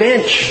holy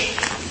bench.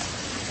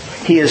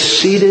 He is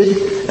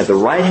seated at the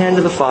right hand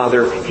of the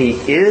Father. He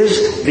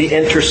is the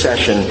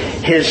intercession.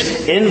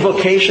 His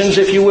invocations,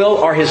 if you will,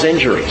 are His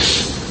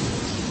injuries.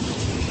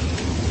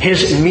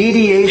 His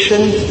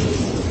mediation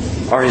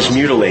are His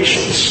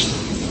mutilations.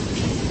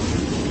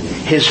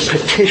 His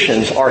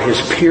petitions are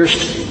His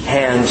pierced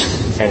hands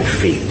and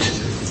feet.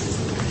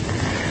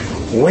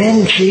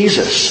 When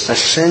Jesus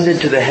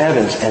ascended to the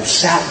heavens and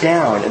sat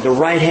down at the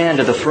right hand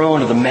of the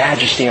throne of the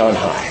Majesty on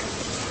high,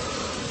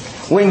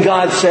 when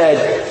God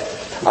said,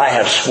 I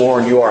have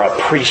sworn you are a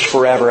priest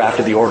forever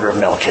after the order of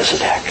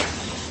Melchizedek,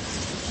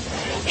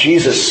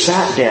 Jesus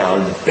sat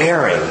down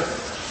bearing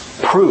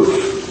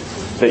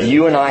proof that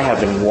you and I have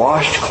been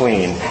washed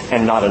clean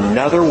and not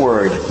another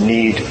word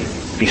need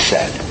be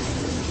said.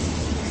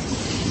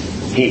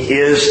 He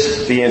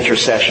is the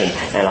intercession.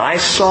 And I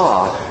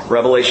saw,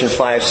 Revelation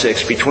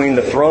 5:6, between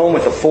the throne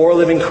with the four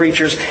living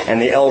creatures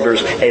and the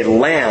elders, a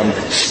lamb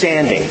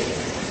standing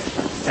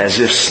as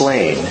if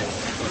slain.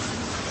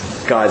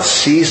 God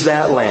sees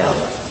that lamb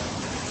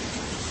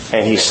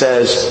and He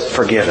says,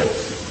 forgiven,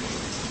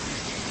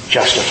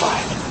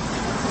 justified,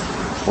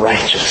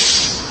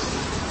 righteous,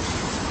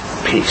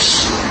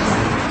 peace.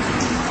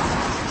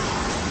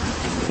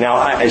 Now,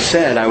 I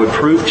said I would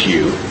prove to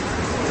you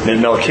that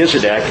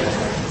Melchizedek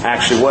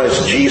actually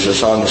was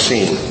Jesus on the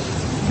scene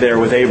there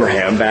with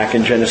Abraham back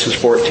in Genesis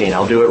 14.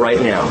 I'll do it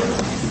right now.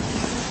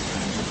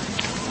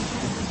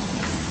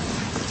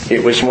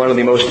 It was one of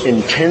the most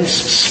intense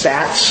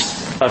spats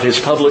of His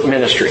public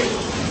ministry.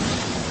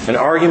 An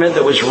argument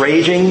that was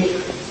raging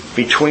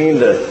between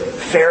the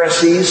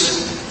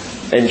Pharisees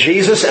and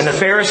Jesus. And the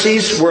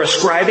Pharisees were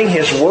ascribing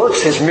His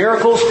works, His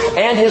miracles,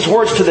 and His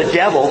words to the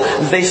devil.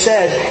 They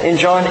said in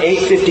John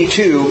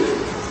 8:52,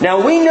 "Now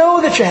we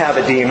know that you have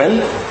a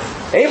demon.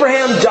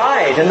 Abraham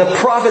died, and the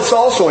prophets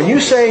also. And you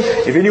say,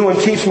 if anyone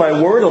keeps my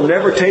word, he'll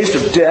never taste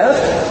of death?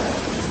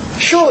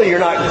 Surely you're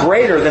not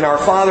greater than our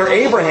father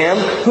Abraham,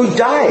 who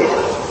died."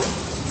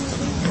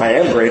 I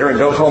am greater, and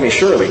don't call me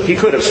surely. He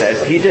could have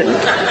said. He didn't.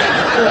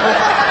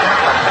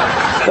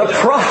 The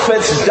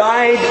prophets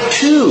died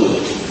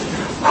too.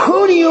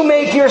 "Who do you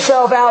make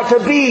yourself out to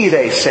be?"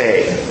 they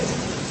say.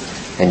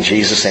 And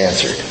Jesus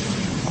answered,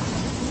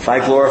 "If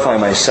I glorify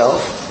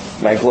myself,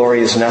 my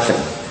glory is nothing.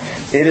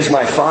 It is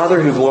my Father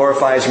who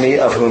glorifies me,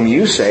 of whom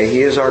you say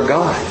He is our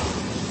God.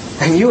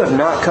 And you have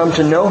not come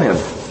to know Him,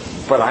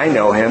 but I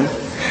know Him.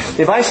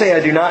 If I say I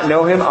do not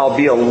know Him, I'll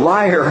be a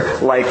liar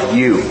like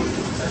you.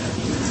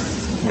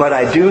 But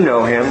I do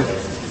know Him,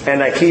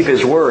 and I keep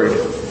His word.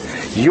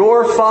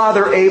 Your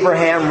father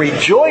Abraham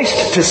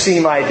rejoiced to see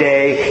my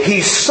day.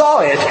 He saw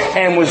it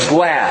and was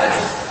glad."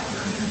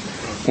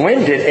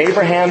 When did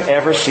Abraham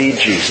ever see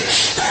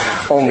Jesus?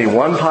 Only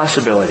one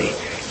possibility,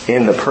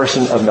 in the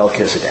person of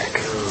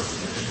Melchizedek.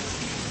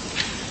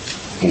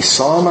 He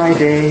saw my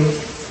day.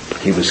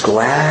 He was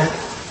glad.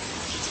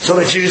 So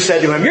the Jews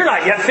said to him, "You're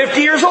not yet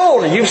 50 years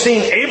old, and you've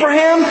seen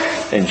Abraham?"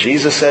 And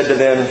Jesus said to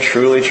them,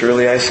 "Truly,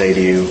 truly, I say to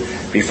you,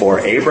 before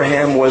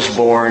Abraham was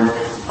born,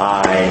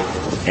 I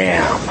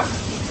am."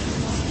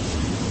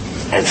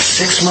 And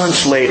 6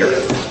 months later,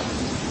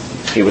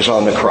 He was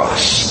on the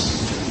cross.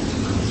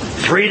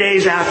 3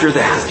 days after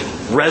that,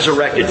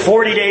 resurrected.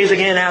 40 days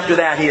again after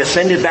that, He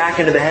ascended back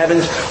into the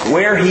heavens,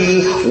 where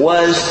He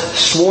was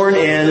sworn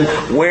in,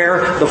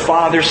 where the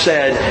Father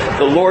said,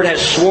 "The Lord has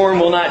sworn,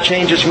 will not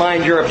change His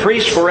mind. You're a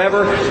priest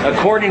forever,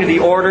 according to the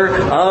order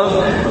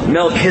of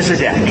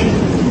Melchizedek."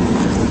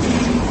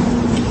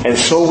 And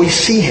so we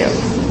see Him,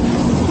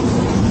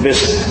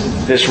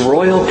 this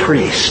royal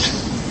priest.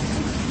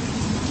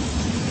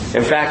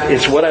 In fact,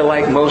 it's what I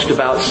like most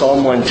about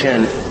Psalm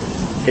 110.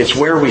 It's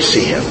where we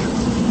see Him.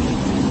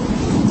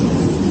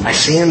 I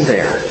see Him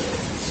there.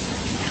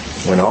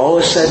 When all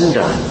is said and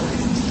done,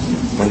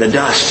 when the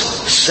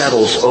dust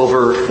settles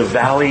over the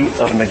valley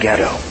of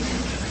Megiddo,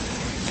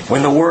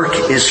 when the work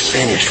is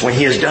finished, when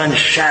He has done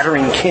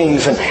shattering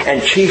kings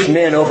and chief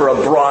men over a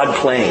broad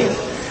plain,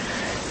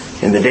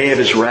 in the day of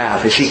His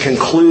wrath, as He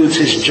concludes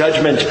His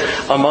judgment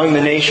among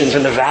the nations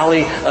in the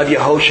valley of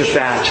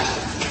Jehoshaphat,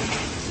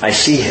 I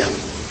see Him.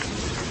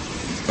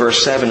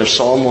 Verse 7 of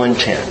Psalm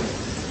 110.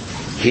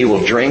 "He will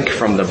drink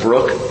from the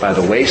brook by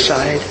the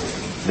wayside.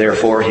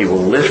 Therefore He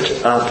will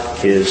lift up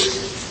His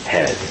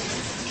head."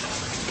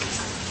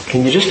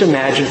 Can you just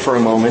imagine for a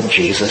moment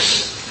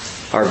Jesus,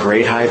 our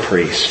great high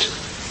priest,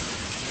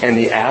 and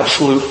the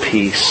absolute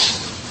peace,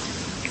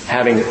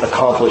 having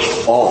accomplished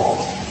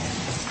all,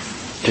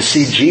 to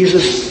see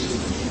Jesus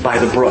by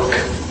the brook,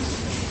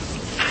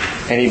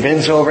 and He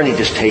bends over and He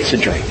just takes a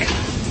drink.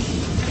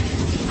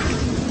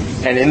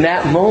 And in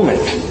that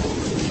moment,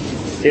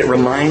 it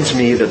reminds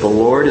me that the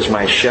Lord is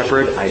my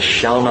shepherd, I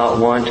shall not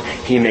want.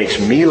 He makes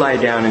me lie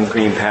down in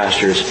green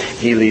pastures.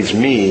 He leads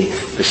me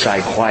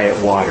beside quiet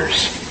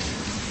waters.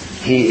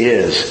 He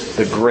is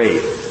the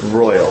great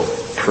royal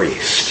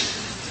priest,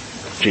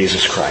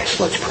 Jesus Christ.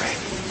 Let's pray.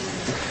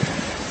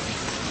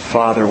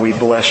 Father, we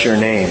bless Your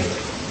name.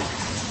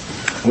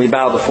 We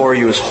bow before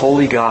You as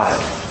holy God.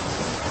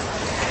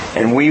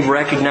 And we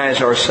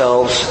recognize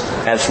ourselves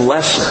as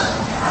lesser,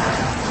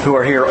 who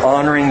are here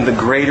honoring the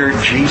greater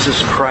Jesus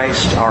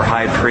Christ, our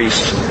high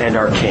priest and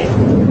our King.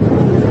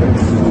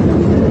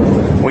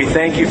 We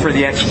thank You for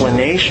the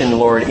explanation,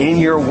 Lord, in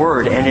Your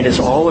word, and it is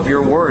all of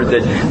Your word,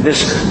 that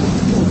this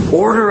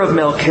order of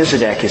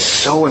Melchizedek is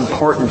so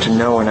important to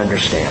know and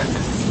understand,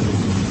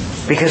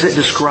 because it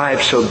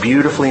describes so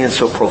beautifully and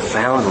so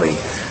profoundly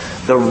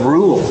the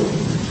rule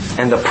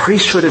and the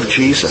priesthood of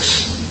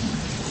Jesus.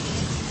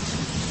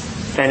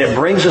 And it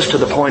brings us to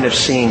the point of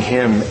seeing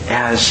Him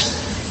as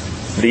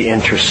the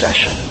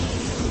intercession.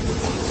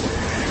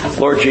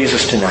 Lord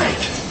Jesus, tonight,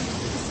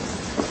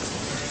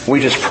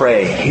 we just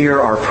pray, hear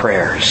our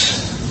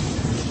prayers.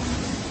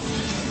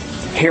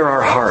 Hear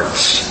our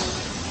hearts.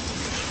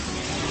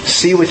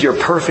 See with Your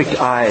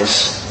perfect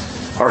eyes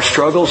our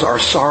struggles, our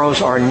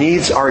sorrows, our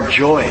needs, our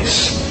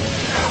joys.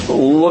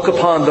 Look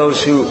upon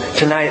those who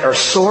tonight are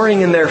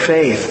soaring in their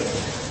faith,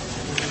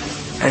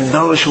 and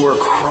those who are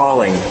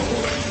crawling,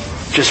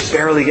 just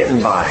barely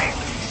getting by.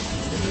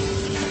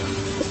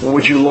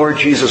 Would You, Lord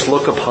Jesus,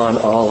 look upon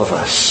all of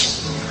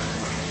us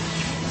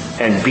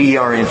and be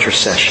our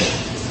intercession.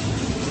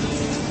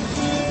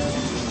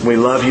 We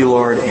love You,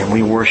 Lord, and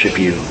we worship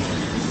You.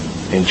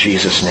 In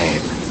Jesus'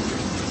 name,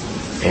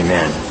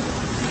 amen.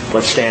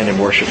 Let's stand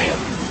and worship Him.